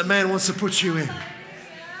prison that man wants to put you in.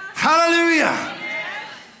 Hallelujah.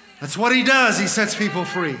 That's what he does. He sets people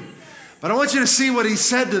free. But I want you to see what he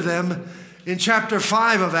said to them in chapter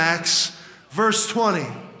 5 of Acts, verse 20.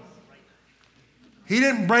 He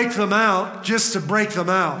didn't break them out just to break them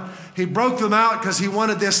out. He broke them out because he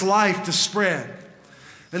wanted this life to spread.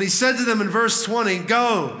 And he said to them in verse 20,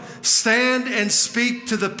 go, stand and speak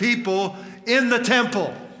to the people in the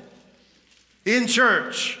temple, in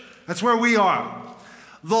church. That's where we are.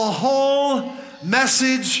 The whole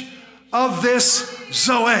message of this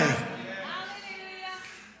Zoe.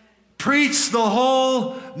 Preach the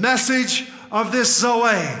whole message of this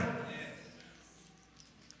Zoe.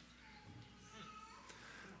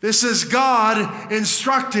 This is God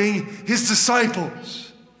instructing his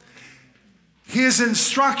disciples. His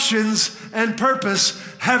instructions and purpose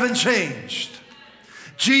haven't changed.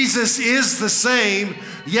 Jesus is the same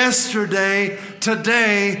yesterday,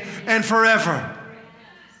 today, and forever.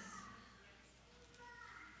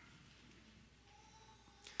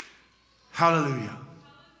 Hallelujah.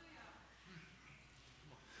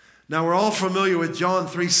 Now we're all familiar with John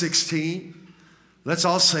 3:16. Let's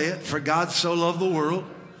all say it. For God so loved the world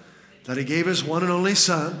that he gave his one and only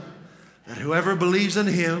Son, that whoever believes in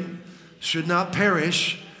him should not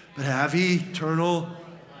perish, but have eternal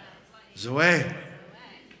Zoe.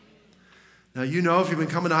 Now you know, if you've been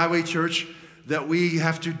coming to Highway Church, that we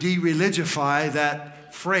have to de-religify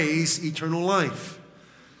that phrase, eternal life.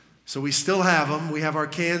 So we still have them. We have our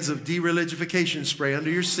cans of de-religification spray under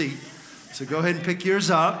your seat. So go ahead and pick yours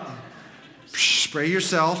up. Spray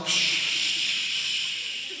yourself.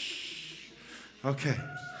 Okay.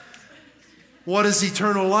 What is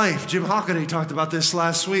eternal life? Jim Hockaday talked about this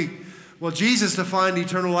last week. Well, Jesus defined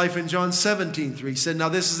eternal life in John 17:3. He said, now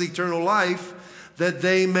this is eternal life, that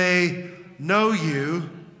they may know you.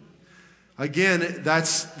 Again,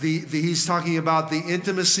 that's he's talking about the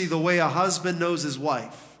intimacy, the way a husband knows his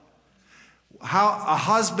wife. How a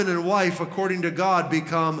husband and wife, according to God,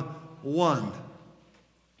 become one.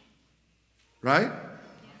 Right?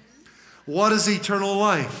 What is eternal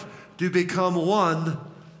life? To become one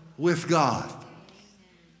with God.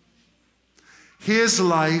 His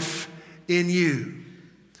life in you.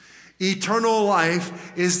 Eternal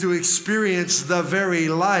life is to experience the very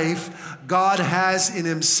life God has in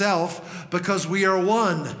himself, because we are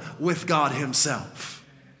one with God himself.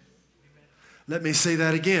 Let me say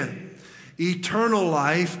that again. Eternal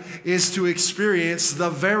life is to experience the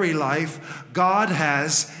very life God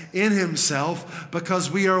has in himself because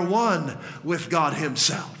we are one with God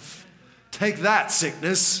himself. Take that,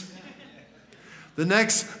 sickness. The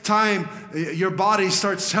next time your body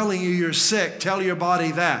starts telling you you're sick, tell your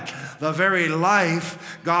body that. The very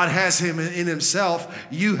life God has him in himself,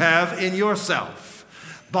 you have in yourself.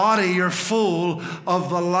 Body, you're full of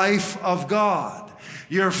the life of God.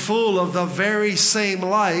 You're full of the very same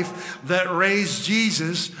life that raised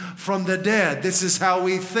Jesus from the dead. This is how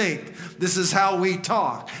we think. This is how we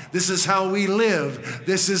talk. This is how we live.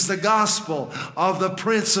 This is the gospel of the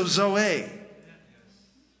Prince of Zoe.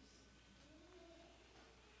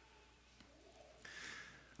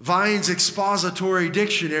 Vine's expository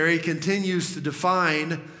dictionary continues to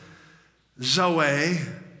define Zoe,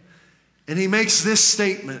 and he makes this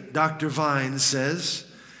statement. Dr. Vine says,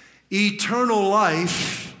 eternal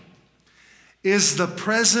life is the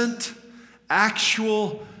present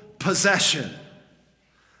actual possession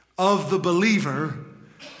of the believer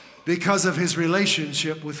because of his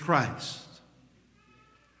relationship with Christ.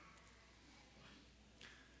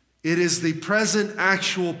 It is the present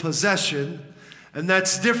actual possession. And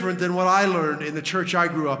that's different than what I learned in the church I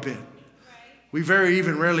grew up in. We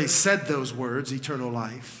even rarely said those words, eternal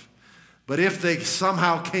life. But if they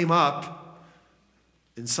somehow came up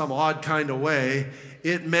in some odd kind of way,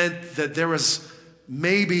 it meant that there was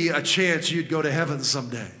maybe a chance you'd go to heaven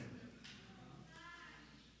someday.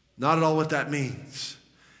 Not at all what that means.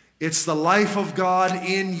 It's the life of God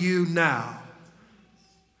in you now.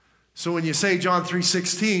 So when you say John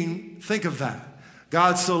 3:16, think of that.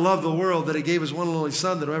 God so loved the world that he gave his one and only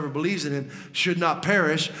Son that whoever believes in him should not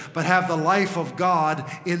perish, but have the life of God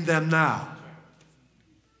in them now.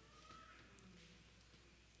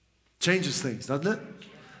 Changes things, doesn't it?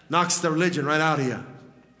 Knocks the religion right out of you.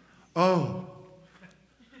 Oh,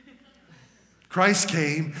 Christ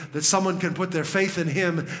came that someone can put their faith in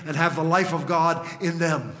him and have the life of God in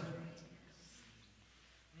them.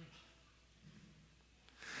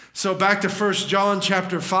 So back to 1 John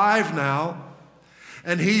chapter 5 now.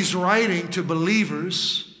 And he's writing to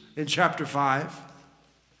believers in chapter 5.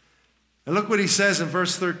 And look what he says in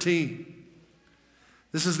verse 13.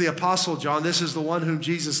 This is the Apostle John. This is the one whom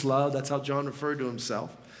Jesus loved. That's how John referred to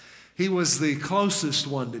himself. He was the closest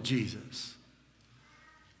one to Jesus.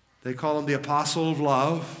 They call him the Apostle of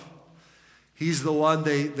Love. He's the one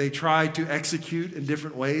they tried to execute in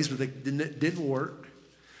different ways, but it didn't work.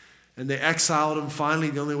 And they exiled him. Finally,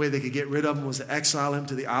 the only way they could get rid of him was to exile him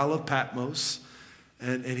to the Isle of Patmos.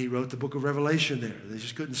 And he wrote the book of Revelation there. They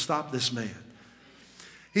just couldn't stop this man.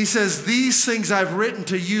 He says, these things I've written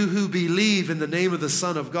to you who believe in the name of the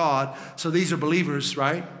Son of God. So these are believers,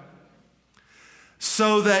 right?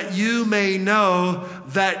 So that you may know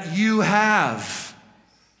that you have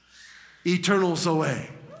eternal Zoe.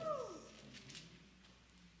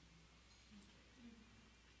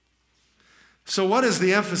 So what is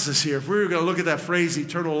the emphasis here? If we were going to look at that phrase,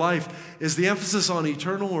 eternal life, is the emphasis on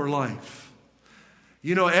eternal or life?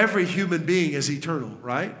 You know, every human being is eternal,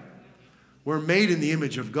 right? We're made in the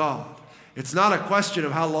image of God. It's not a question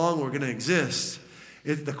of how long we're going to exist.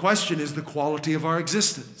 The question is the quality of our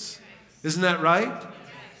existence. Isn't that right?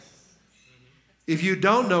 If you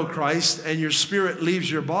don't know Christ and your spirit leaves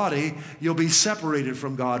your body, you'll be separated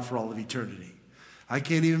from God for all of eternity. I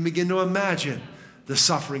can't even begin to imagine the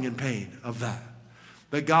suffering and pain of that.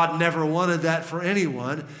 But God never wanted that for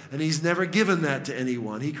anyone, and he's never given that to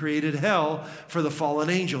anyone. He created hell for the fallen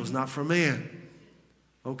angels, not for man.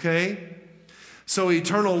 Okay? So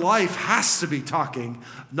eternal life has to be talking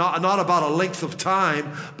not about a length of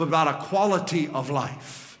time, but about a quality of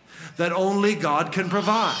life that only God can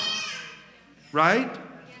provide. Right?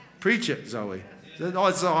 Preach it, Zoe. Oh,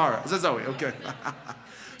 it's Zohara. Is that Zoe? Okay.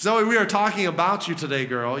 Zoe, we are talking about you today,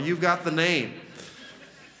 girl. You've got the name.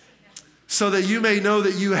 So that you may know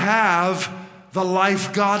that you have the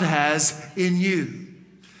life God has in you.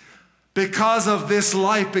 Because of this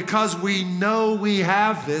life, because we know we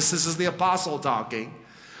have this is the apostle talking,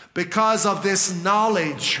 because of this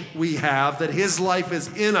knowledge we have that his life is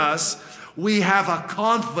in us, we have a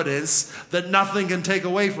confidence that nothing can take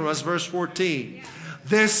away from us. Verse 14.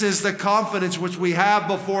 This is the confidence which we have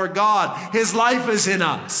before God. His life is in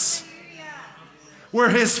us.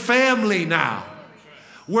 We're his family now.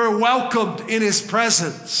 We're welcomed in his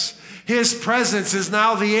presence. His presence is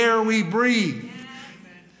now the air we breathe.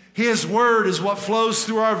 His word is what flows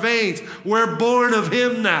through our veins. We're born of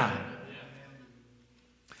him now.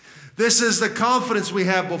 This is the confidence we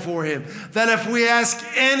have before him, that if we ask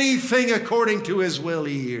anything according to his will,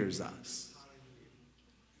 he hears us.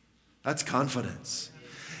 That's confidence.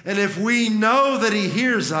 And if we know that he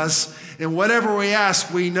hears us, in whatever we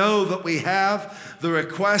ask, we know that we have the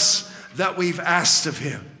requests that we've asked of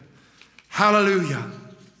him. Hallelujah.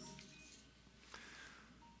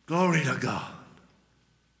 Glory to God.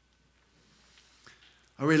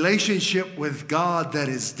 A relationship with God that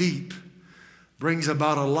is deep brings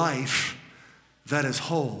about a life that is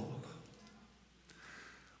whole.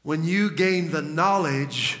 When you gain the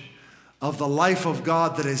knowledge of the life of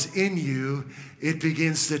God that is in you, it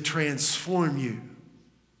begins to transform you.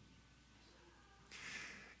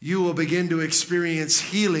 You will begin to experience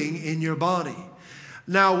healing in your body.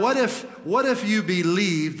 Now, what if you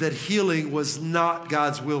believed that healing was not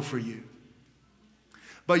God's will for you,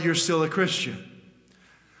 but you're still a Christian?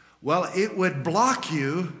 Well, it would block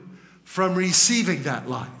you from receiving that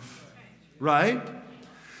life, right?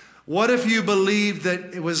 What if you believed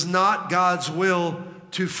that it was not God's will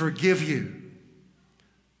to forgive you?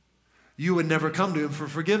 You would never come to him for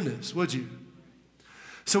forgiveness, would you?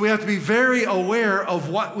 So we have to be very aware of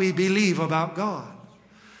what we believe about God.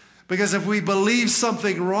 Because if we believe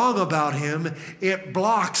something wrong about him, it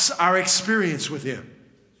blocks our experience with him.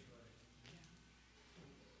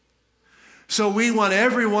 So we want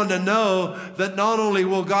everyone to know that not only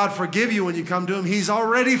will God forgive you when you come to him, he's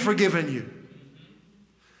already forgiven you.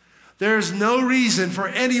 There's no reason for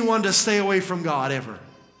anyone to stay away from God ever.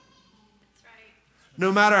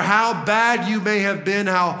 No matter how bad you may have been,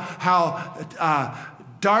 how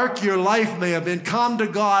dark your life may have been, come to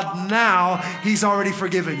God now. He's already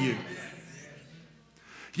forgiven you.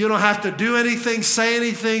 You don't have to do anything, say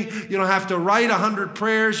anything. You don't have to write 100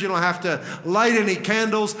 prayers. You don't have to light any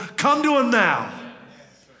candles. Come to him now.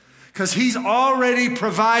 Because he's already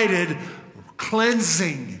provided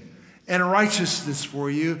cleansing and righteousness for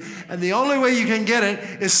you. And the only way you can get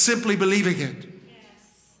it is simply believing it.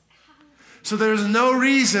 So there's no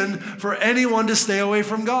reason for anyone to stay away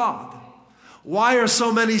from God. Why are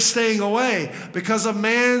so many staying away? Because of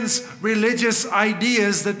man's religious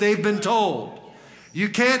ideas that they've been told. You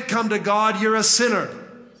can't come to God, you're a sinner.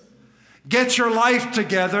 Get your life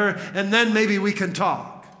together and then maybe we can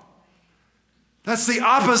talk. That's the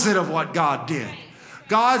opposite of what God did.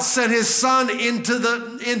 God sent his son into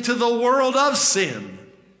the world of sin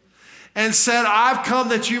and said, I've come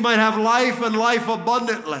that you might have life and life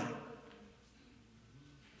abundantly.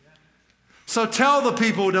 So tell the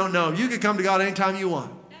people who don't know him, you can come to God anytime you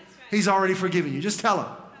want. He's already forgiven you. Just tell them.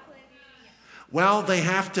 Well, they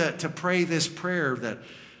have to pray this prayer that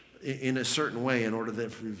in a certain way in order to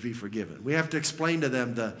be forgiven. We have to explain to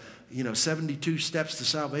them the 72 steps to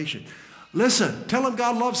salvation. Listen, tell them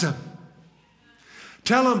God loves them.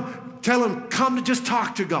 Tell them, come to just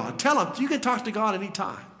talk to God. Tell them you can talk to God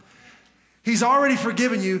anytime. He's already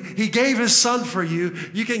forgiven you. He gave his son for you.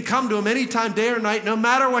 You can come to him anytime, day or night, no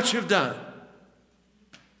matter what you've done.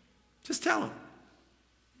 Just tell them.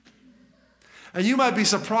 And you might be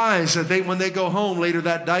surprised that when they go home later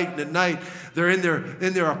that night and at night, they're in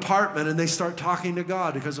their apartment and they start talking to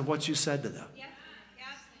God because of what you said to them. Yep.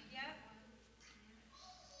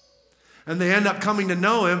 And they end up coming to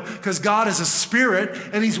know him because God is a spirit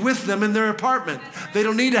and he's with them in their apartment. They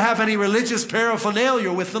don't need to have any religious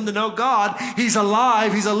paraphernalia with them to know God. He's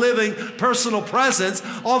alive. He's a living personal presence.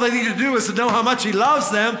 All they need to do is to know how much he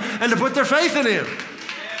loves them and to put their faith in him.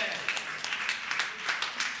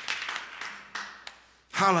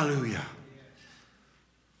 Hallelujah.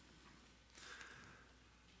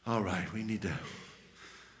 All right, we need to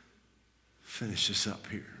finish this up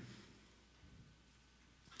here.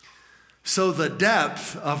 So the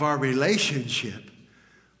depth of our relationship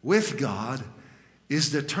with God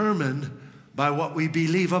is determined by what we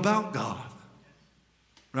believe about God.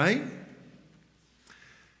 Right?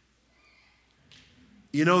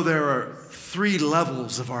 You know, there are 3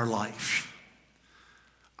 levels of our life.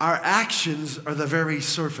 Our actions are the very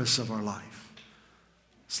surface of our life.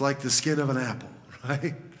 It's like the skin of an apple,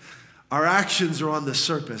 right? Our actions are on the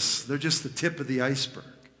surface. They're just the tip of the iceberg.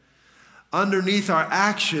 Underneath our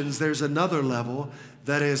actions, there's another level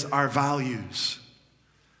that is our values.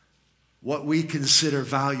 What we consider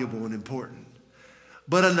valuable and important.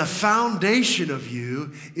 But on the foundation of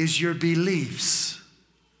you is your beliefs.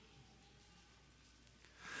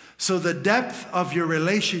 So the depth of your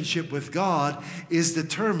relationship with God is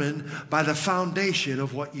determined by the foundation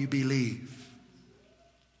of what you believe.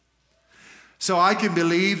 So I can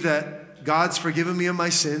believe that God's forgiven me of my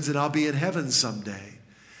sins and I'll be in heaven someday.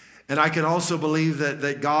 And I can also believe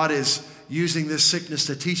that God is using this sickness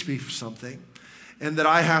to teach me something. And that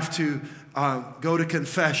I have to go to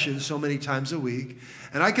confession so many times a week.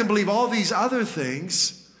 And I can believe all these other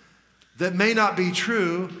things that may not be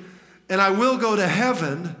true. And I will go to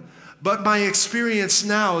heaven. but my experience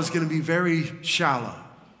now is going to be very shallow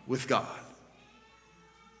with God.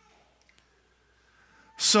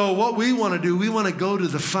 So what we want to do, we want to go to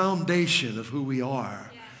the foundation of who we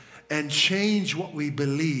are and change what we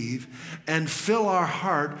believe and fill our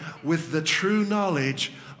heart with the true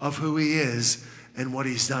knowledge of who He is and what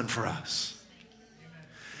He's done for us.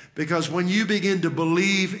 Because when you begin to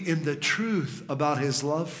believe in the truth about His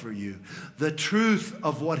love for you, the truth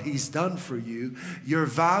of what He's done for you, your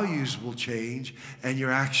values will change and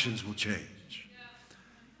your actions will change.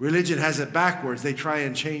 Religion has it backwards. They try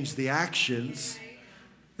and change the actions,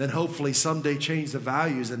 then hopefully someday change the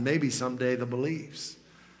values and maybe someday the beliefs.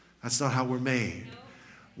 That's not how we're made.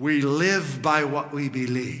 We live by what we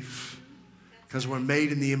believe because we're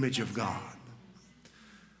made in the image of God.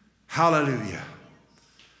 Hallelujah.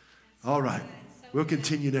 All right, we'll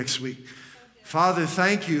continue next week. Father,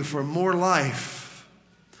 thank you for more life.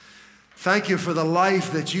 Thank you for the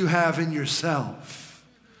life that you have in yourself,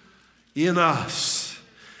 in us.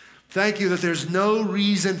 Thank you that there's no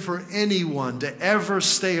reason for anyone to ever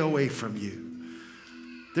stay away from you.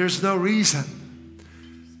 There's no reason.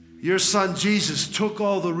 Your Son Jesus took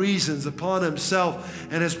all the reasons upon Himself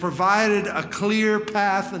and has provided a clear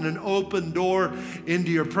path and an open door into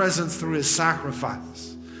your presence through His sacrifice.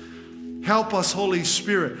 Help us, Holy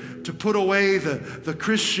Spirit, to put away the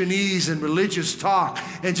Christianese and religious talk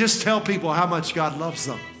and just tell people how much God loves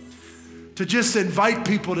them. To just invite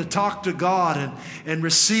people to talk to God and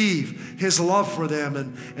receive His love for them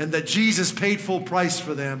and that Jesus paid full price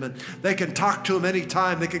for them and they can talk to Him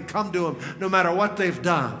anytime. They can come to Him no matter what they've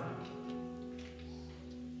done.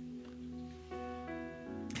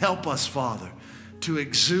 Help us, Father, to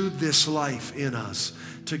exude this life in us,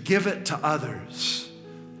 to give it to others.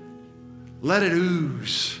 Let it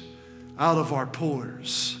ooze out of our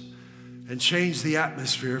pores and change the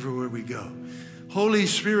atmosphere everywhere we go. Holy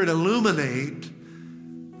Spirit, illuminate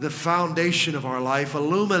the foundation of our life.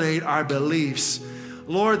 Illuminate our beliefs.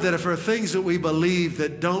 Lord, that if there are things that we believe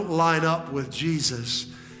that don't line up with Jesus,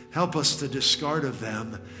 help us to discard of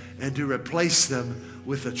them and to replace them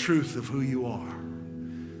with the truth of who you are.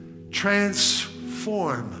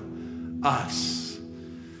 Transform us.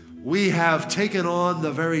 We have taken on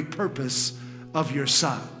the very purpose of your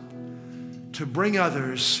Son, to bring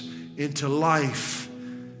others into life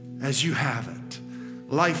as you have it,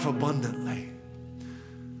 life abundantly,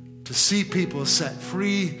 to see people set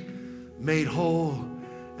free, made whole,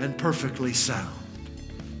 and perfectly sound.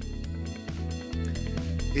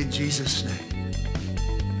 In Jesus' name.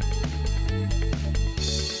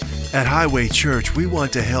 At Highway Church, we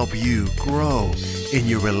want to help you grow in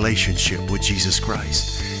your relationship with Jesus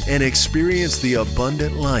Christ and experience the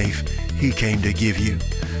abundant life He came to give you.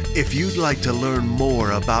 If you'd like to learn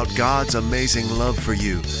more about God's amazing love for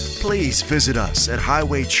you, please visit us at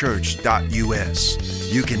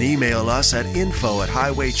highwaychurch.us. You can email us at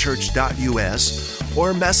info@highwaychurch.us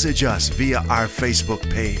or message us via our Facebook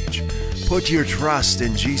page. Put your trust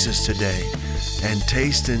in Jesus today and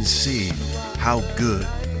taste and see how good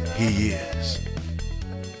He is.